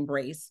that I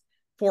embrace.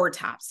 Four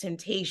Tops,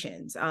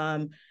 Temptations,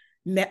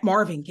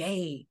 Marvin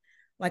Gaye.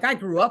 Like, I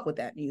grew up with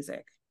that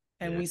music,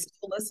 and Yeah. we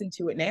still listen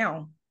to it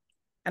now.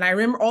 And I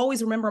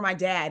always remember my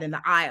dad in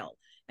the aisle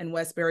in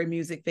Westbury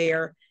Music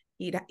Fair.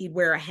 He'd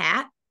wear a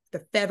hat,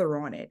 the feather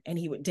on it, and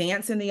he would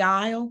dance in the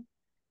aisle,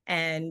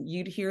 and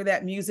you'd hear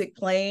that music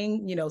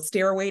playing,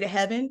 Stairway to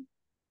Heaven,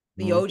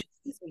 the Mm.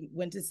 OJs. We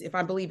went to, if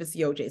I believe it's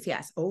the OJs,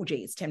 yes,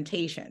 OJs,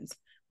 Temptations.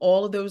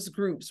 All of those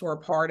groups were a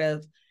part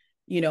of,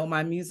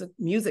 my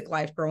music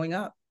life growing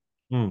up.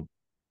 Mm.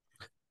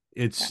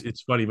 Yeah.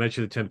 It's funny you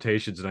mentioned the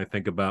Temptations, and I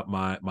think about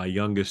my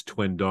youngest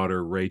twin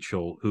daughter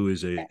Rachel, who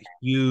is a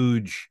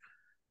huge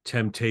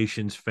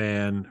Temptations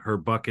fan. Her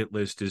bucket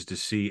list is to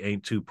see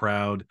 "Ain't Too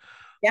Proud"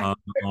 Yeah.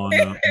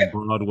 on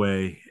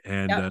Broadway,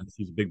 and Yep.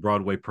 she's a big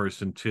Broadway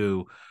person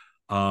too.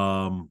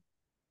 Um,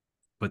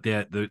 but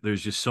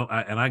there's just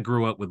and I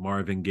grew up with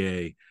Marvin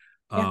Gaye,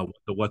 Yeah.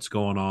 the "What's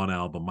Going On"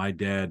 album. My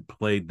dad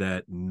played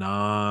that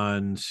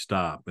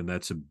nonstop, and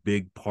that's a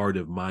big part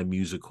of my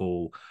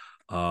musical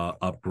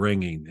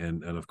upbringing.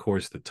 And of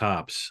course the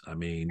Tops. I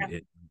mean,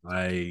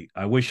 I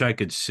wish I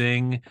could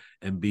sing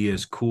and be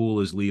as cool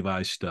as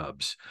Levi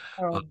Stubbs.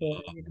 Oh boy.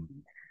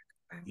 Um,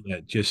 yeah,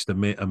 just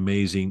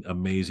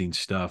amazing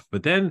stuff.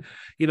 But then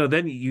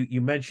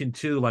you mentioned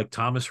too, like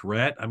Thomas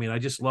Rhett. I mean, I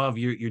just love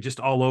you're just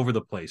all over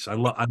the place. I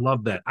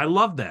love that,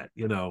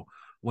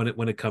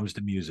 when it comes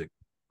to music.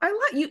 I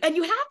love you, and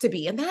you have to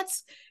be. And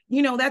that's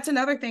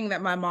another thing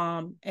that my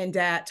mom and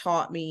dad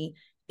taught me,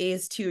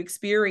 is to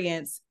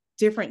experience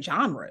different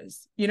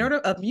genres,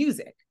 of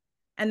music.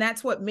 And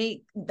that's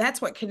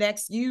what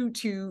connects you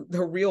to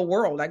the real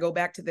world. I go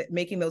back to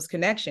making those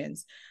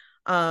connections.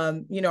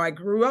 I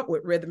grew up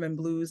with rhythm and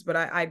blues, but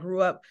I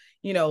grew up,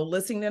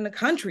 listening to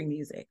country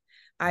music.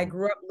 I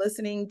grew up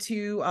listening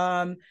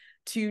to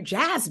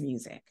jazz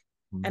music.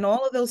 Mhm. And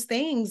all of those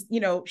things,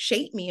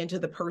 shape me into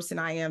the person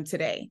I am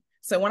today.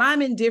 So when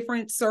I'm in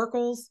different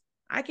circles,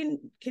 I can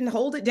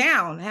hold it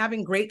down,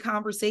 having great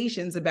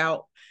conversations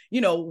about,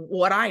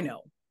 what I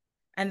know.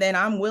 And then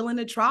I'm willing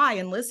to try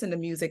and listen to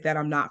music that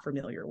I'm not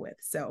familiar with.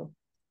 So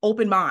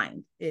open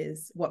mind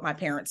is what my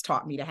parents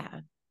taught me to have.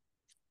 I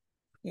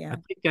Yeah.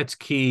 think that's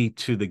key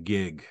to the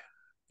gig,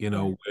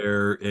 Yeah.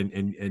 where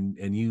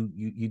and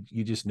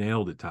you just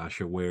nailed it,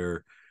 Tasha,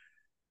 where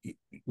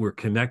we're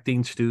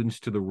connecting students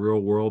to the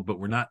real world, but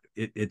we're not.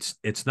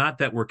 It's not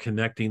that we're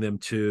connecting them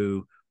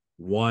to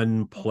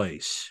one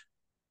place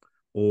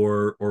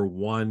or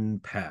one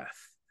path.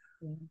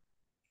 Yeah.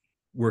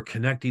 We're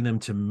connecting them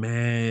to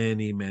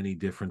many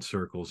different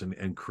circles,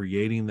 and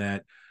creating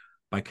that.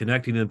 By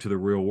connecting them to the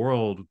real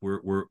world,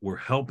 we're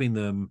helping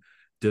them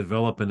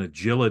develop an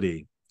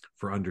agility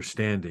for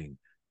understanding,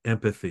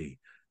 empathy,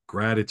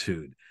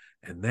 gratitude.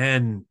 And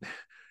then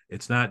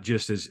it's not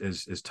just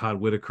as Todd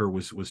Whitaker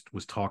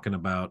was talking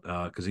about,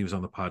 because he was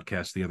on the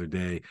podcast the other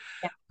day.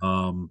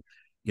 Yeah.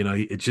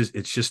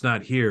 It's just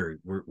not here.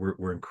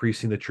 We're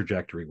increasing the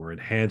trajectory, we're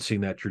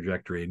enhancing that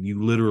trajectory, and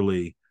you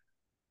literally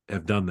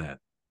have done that.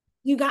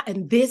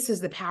 And this is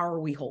the power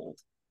we hold.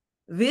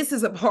 This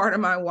is a part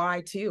of my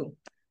why too.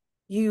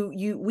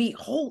 We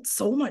hold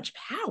so much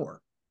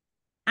power.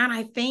 And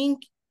I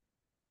think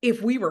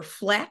if we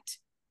reflect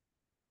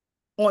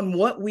on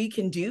what we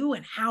can do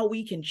and how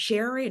we can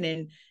share it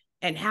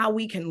and how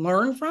we can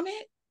learn from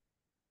it,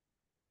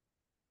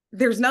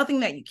 there's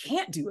nothing that you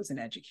can't do as an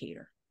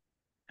educator.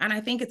 And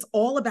I think it's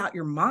all about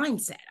your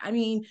mindset. I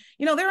mean,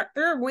 there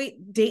are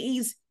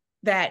days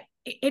that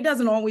it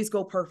doesn't always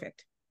go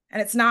perfect.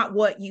 And it's not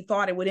what you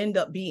thought it would end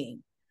up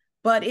being.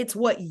 But it's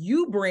what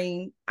you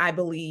bring, I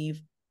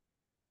believe,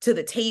 to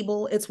the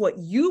table. It's what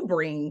you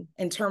bring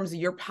in terms of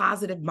your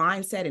positive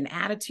mindset and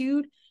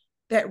attitude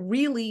that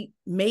really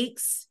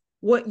makes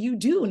what you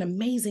do an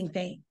amazing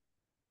thing.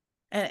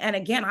 And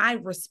again, I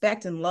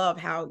respect and love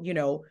how,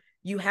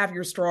 you have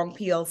your strong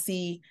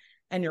PLC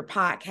and your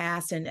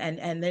podcast,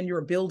 and then you're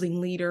a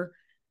building leader.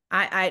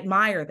 I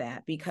admire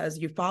that, because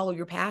you follow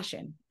your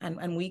passion,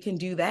 and we can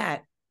do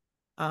that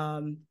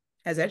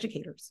as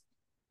educators.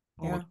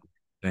 Oh, Yeah.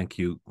 thank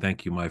you,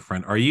 my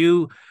friend.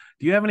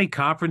 Do you have any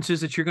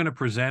conferences that you're going to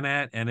present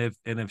at? And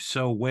if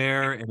so,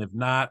 where? And if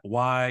not,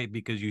 why?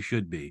 Because you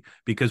should be.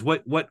 Because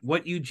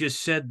what you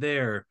just said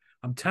there,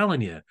 I'm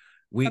telling you,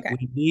 we Okay.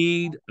 we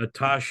need a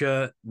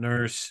Tasha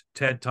Nurse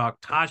TED Talk.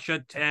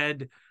 Tasha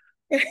TED,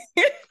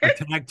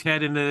 tag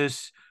TED into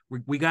this.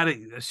 We got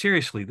to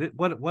seriously.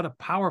 What a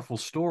powerful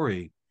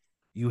story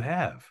you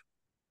have.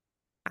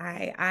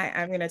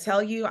 I'm going to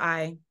tell you,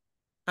 I'm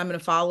going to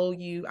follow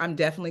you. I'm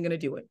definitely going to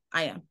do it.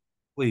 I am.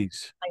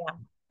 please. I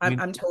am. I mean,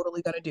 I'm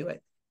totally going to do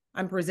it.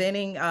 I'm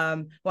presenting.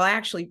 Well, I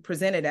actually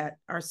presented at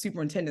our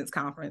superintendent's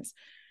conference,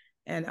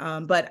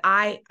 and but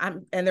I'm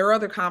and there are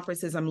other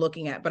conferences I'm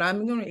looking at, but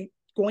I'm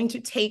going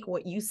to take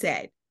what you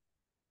said,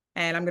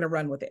 and I'm going to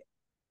run with it.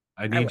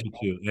 I I need will.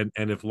 you to.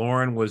 And if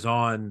Lauren was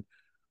on,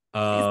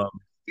 um,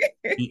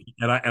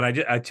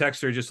 I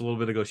texted her just a little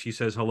bit ago. She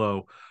says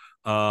hello.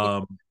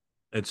 Um,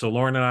 and so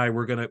Lauren and I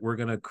we're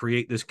gonna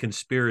create this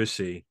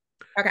conspiracy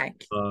Okay.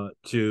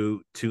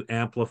 to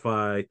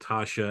amplify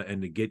Tasha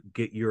and to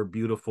get your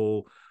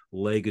beautiful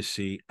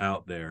legacy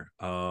out there.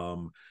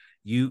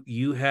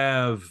 You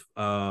have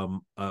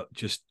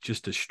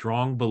just a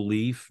strong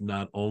belief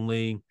not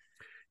only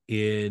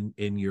in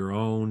your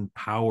own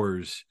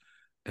powers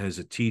as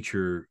a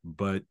teacher,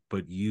 but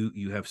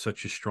you have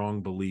such a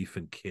strong belief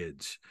in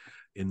kids.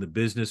 In the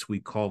business, we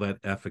call that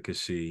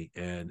efficacy,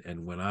 and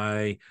when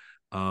I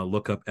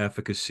look up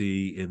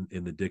efficacy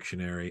in the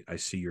dictionary, I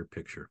see your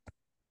picture.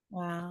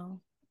 Wow.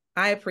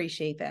 I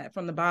appreciate that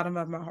from the bottom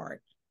of my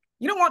heart.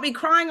 You don't want me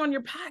crying on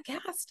your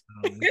podcast.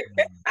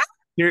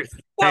 Here, hey,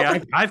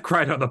 Well, I've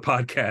cried on the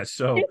podcast,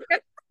 so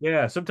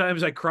yeah.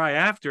 Sometimes I cry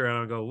after, and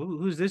I go,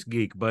 "Who's this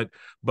geek?" But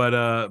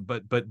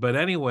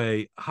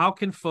anyway, how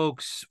can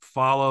folks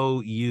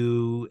follow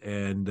you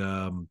and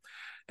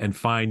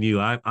find you?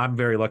 I'm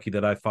very lucky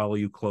that I follow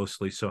you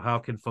closely. So how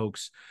can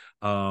folks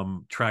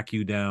track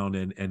you down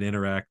and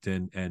interact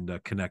and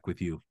connect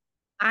with you?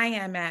 I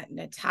am at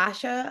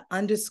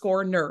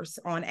Natasha_nurse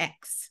on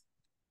X.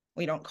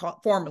 We don't call it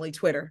formerly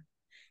Twitter.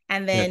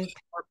 And then Yes,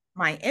 for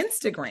my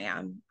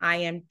Instagram, I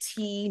am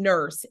T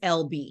Nurse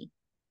LB.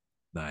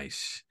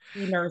 nice.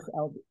 T Nurse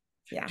LB.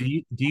 Yeah.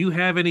 Do you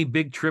have any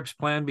big trips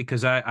planned?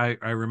 Because I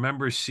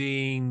remember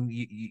seeing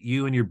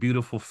you and your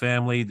beautiful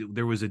family.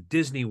 There was a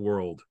Disney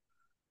World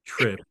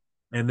trip,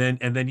 and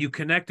then you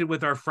connected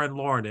with our friend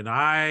Lauren, and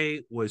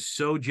I was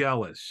so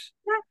jealous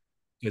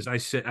because I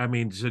said, I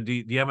mean, so do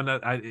you have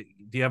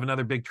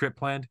another big trip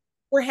planned?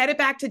 We're headed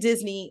back to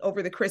Disney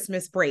over the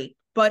Christmas break,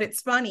 but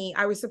it's funny.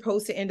 I was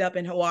supposed to end up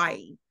in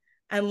Hawaii,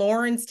 and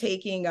Lauren's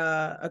taking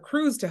a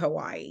cruise to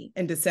Hawaii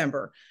in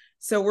December.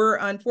 So we're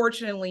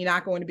unfortunately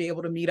not going to be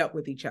able to meet up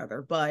with each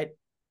other, but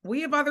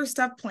we have other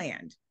stuff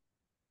planned.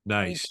 We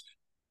Nice.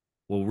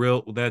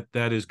 Well,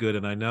 that is good,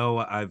 and I know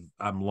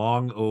I'm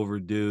long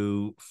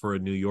overdue for a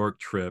New York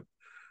trip,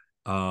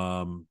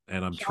 and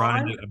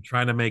Sean, I'm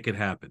trying to make it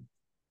happen.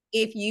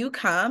 if you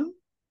come,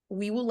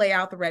 we will lay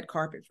out the red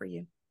carpet for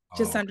you.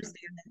 Just Oh,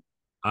 understand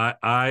that.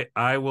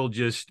 I will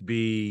just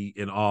be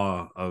in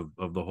awe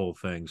of the whole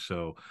thing.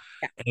 So,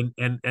 Yeah.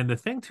 and the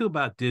thing too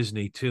about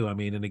Disney too, I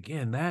mean, and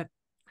again, that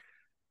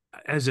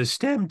as a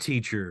STEM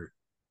teacher,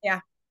 Yeah.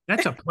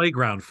 that's a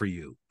playground for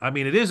you. I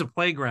mean, it is a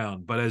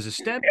playground, but as a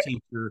STEM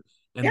teacher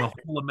and Yeah.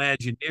 the whole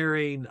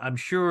Imagineering, I'm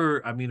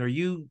sure, I mean, do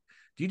you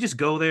just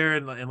go there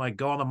and like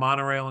go on the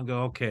monorail and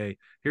go, okay,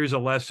 here's a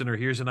lesson or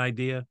here's an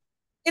idea?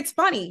 It's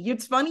funny.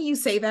 It's funny you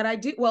say that. I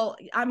do. Well,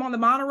 I'm on the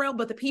monorail,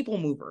 but the people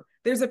mover.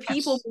 There's a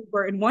people Yes.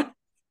 mover in one.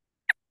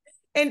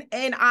 And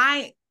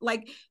I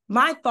like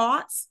my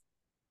thoughts,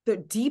 the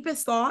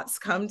deepest thoughts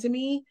come to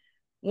me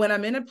when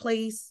I'm in a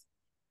place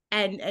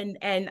and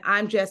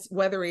I'm just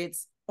whether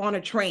it's on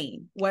a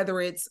train, whether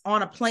it's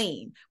on a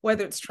plane,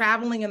 whether it's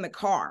traveling in the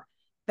car.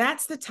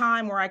 That's the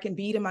time where I can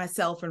be to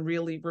myself and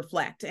really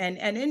reflect. And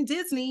in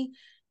Disney,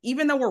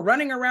 even though we're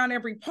running around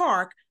every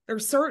park,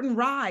 there's certain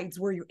rides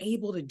where you're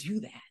able to do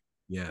that.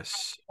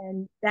 Yes.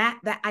 And that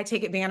I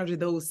take advantage of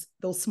those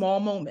small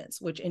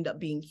moments, which end up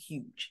being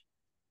huge.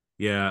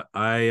 Yeah.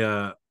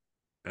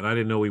 And I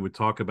didn't know we would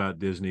talk about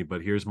Disney,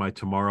 but here's my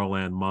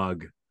Tomorrowland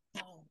mug,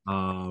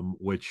 Oh,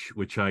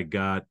 which I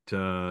got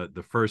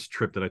the first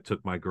trip that I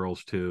took my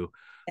girls to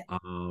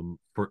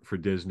for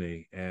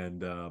Disney.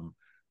 And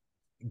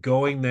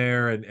going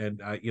there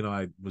and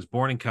I was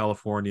born in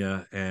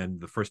California and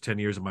the first 10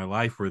 years of my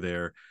life were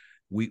there.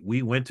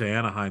 We went to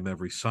Anaheim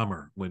every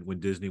summer when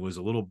Disney was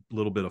a little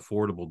bit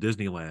affordable,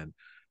 Disneyland.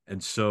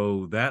 And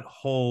so that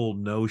whole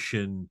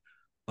notion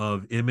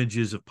of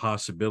images of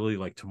possibility,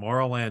 like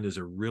Tomorrowland is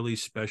a really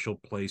special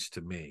place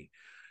to me.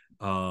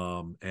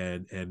 And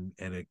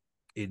it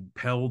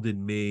impelled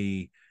in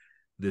me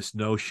this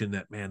notion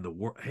that, man, the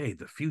world, hey,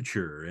 the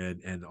future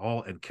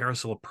and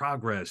Carousel of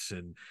Progress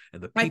and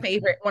the my people.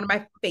 favorite, one of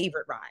my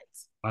favorite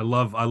rides. I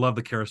love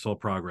the Carousel of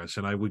Progress,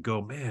 and I would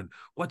go, man,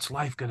 what's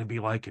life going to be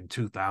like in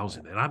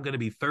 2000? And I'm going to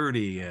be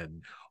 30,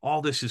 and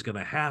all this is going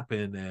to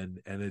happen,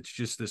 and it's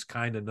just this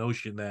kind of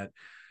notion that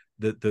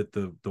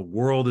the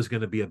world is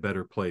going to be a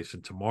better place,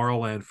 and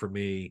Tomorrowland for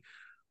me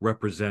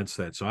represents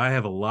that. So I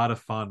have a lot of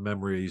fond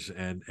memories,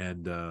 and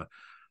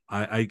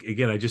I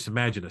again, I just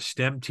imagine a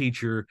STEM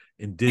teacher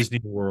in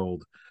Disney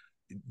World.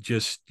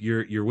 Just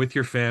you're with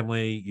your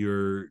family.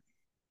 You're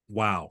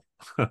wow.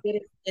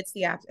 It's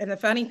the app. And the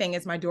funny thing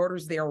is my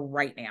daughter's there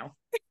right now.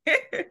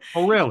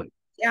 Oh, really?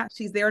 Yeah,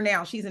 she's there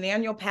now. She's an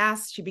annual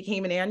pass. She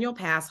became an annual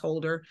pass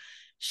holder.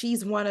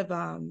 She's one of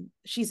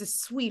she's a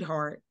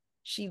sweetheart.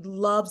 She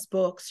loves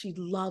books. She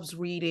loves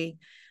reading.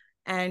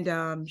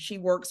 And she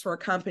works for a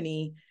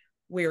company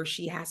where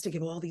she has to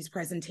give all these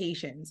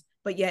presentations,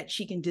 but yet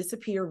she can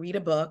disappear, read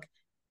a book,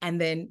 and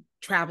then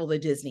travel to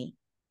Disney.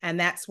 And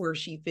that's where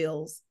she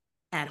feels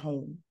at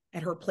home,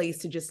 at her place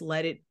to just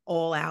let it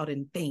all out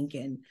and think.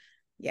 And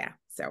yeah,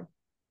 so it's her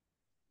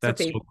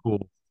That's favorite. so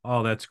cool.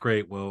 Oh, that's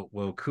great. Well,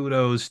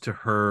 kudos to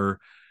her,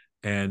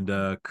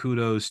 and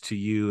kudos to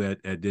you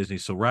at Disney.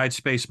 So ride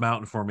Space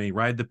Mountain for me,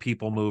 ride the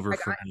People Mover I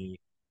for got me,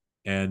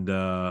 and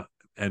uh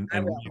and I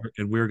and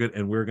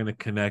will. we're gonna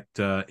connect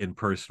in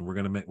person. We're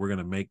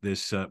gonna make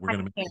this we're I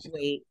gonna make can't this.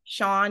 wait.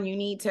 Sean, you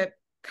need to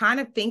kind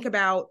of think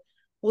about,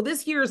 well,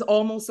 this year is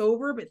almost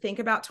over, but think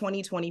about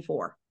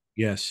 2024.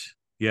 Yes,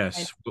 And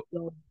yes.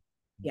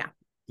 yeah.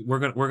 We're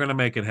gonna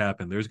make it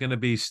happen. There's gonna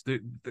be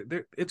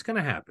it's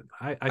gonna happen.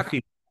 I Okay.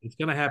 feel it's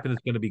gonna happen.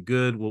 It's gonna be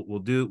good. We'll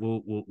do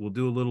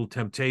a little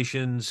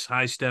temptations,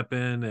 high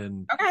stepping,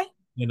 and Okay.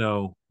 you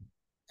know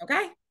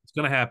Okay. it's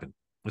gonna happen.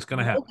 It's I'm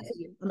gonna gonna hold happen. it to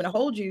you. I'm gonna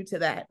hold you to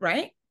that,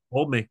 right?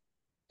 Hold me.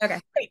 Okay.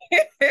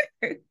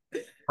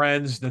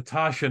 Friends,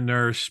 Natasha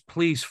Nurse,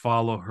 please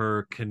follow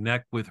her,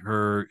 connect with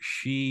her.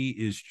 She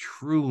is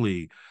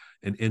truly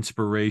an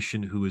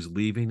inspiration who is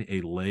leaving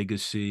a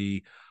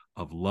legacy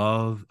of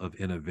love, of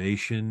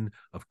innovation,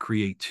 of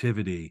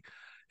creativity,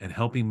 and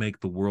helping make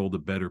the world a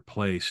better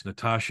place.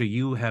 Natasha,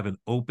 you have an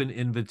open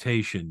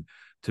invitation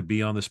to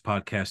be on this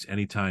podcast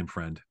anytime,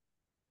 friend.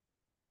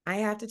 I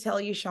have to tell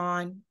you,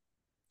 Sean,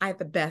 I had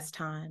the best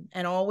time,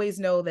 and always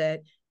know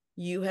that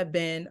you have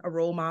been a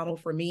role model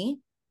for me,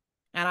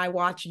 and I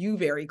watch you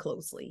very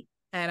closely.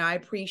 And I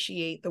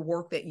appreciate the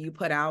work that you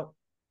put out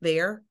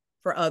there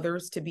for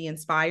others to be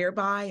inspired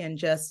by. And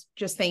just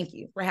thank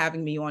you for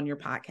having me on your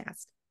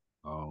podcast.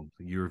 Oh,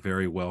 you're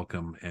very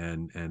welcome,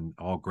 and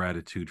all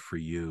gratitude for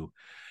you.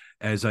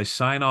 As I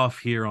sign off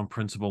here on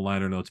Principal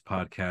Liner Notes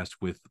podcast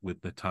with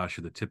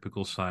Natasha, the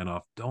typical sign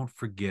off, don't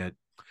forget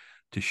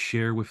to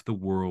share with the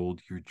world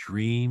your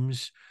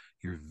dreams,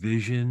 your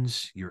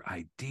visions, your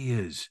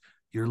ideas,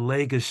 your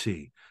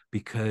legacy,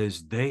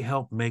 because they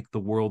help make the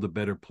world a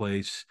better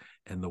place,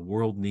 and the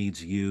world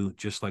needs you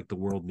just like the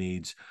world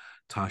needs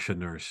Tasha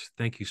Nurse.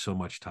 Thank you so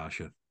much,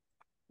 Tasha.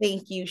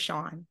 Thank you,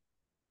 Sean.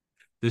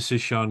 This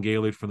is Sean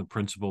Gaylord from the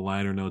Principal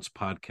Liner Notes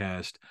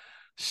podcast,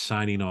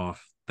 signing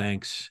off.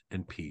 Thanks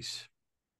and peace.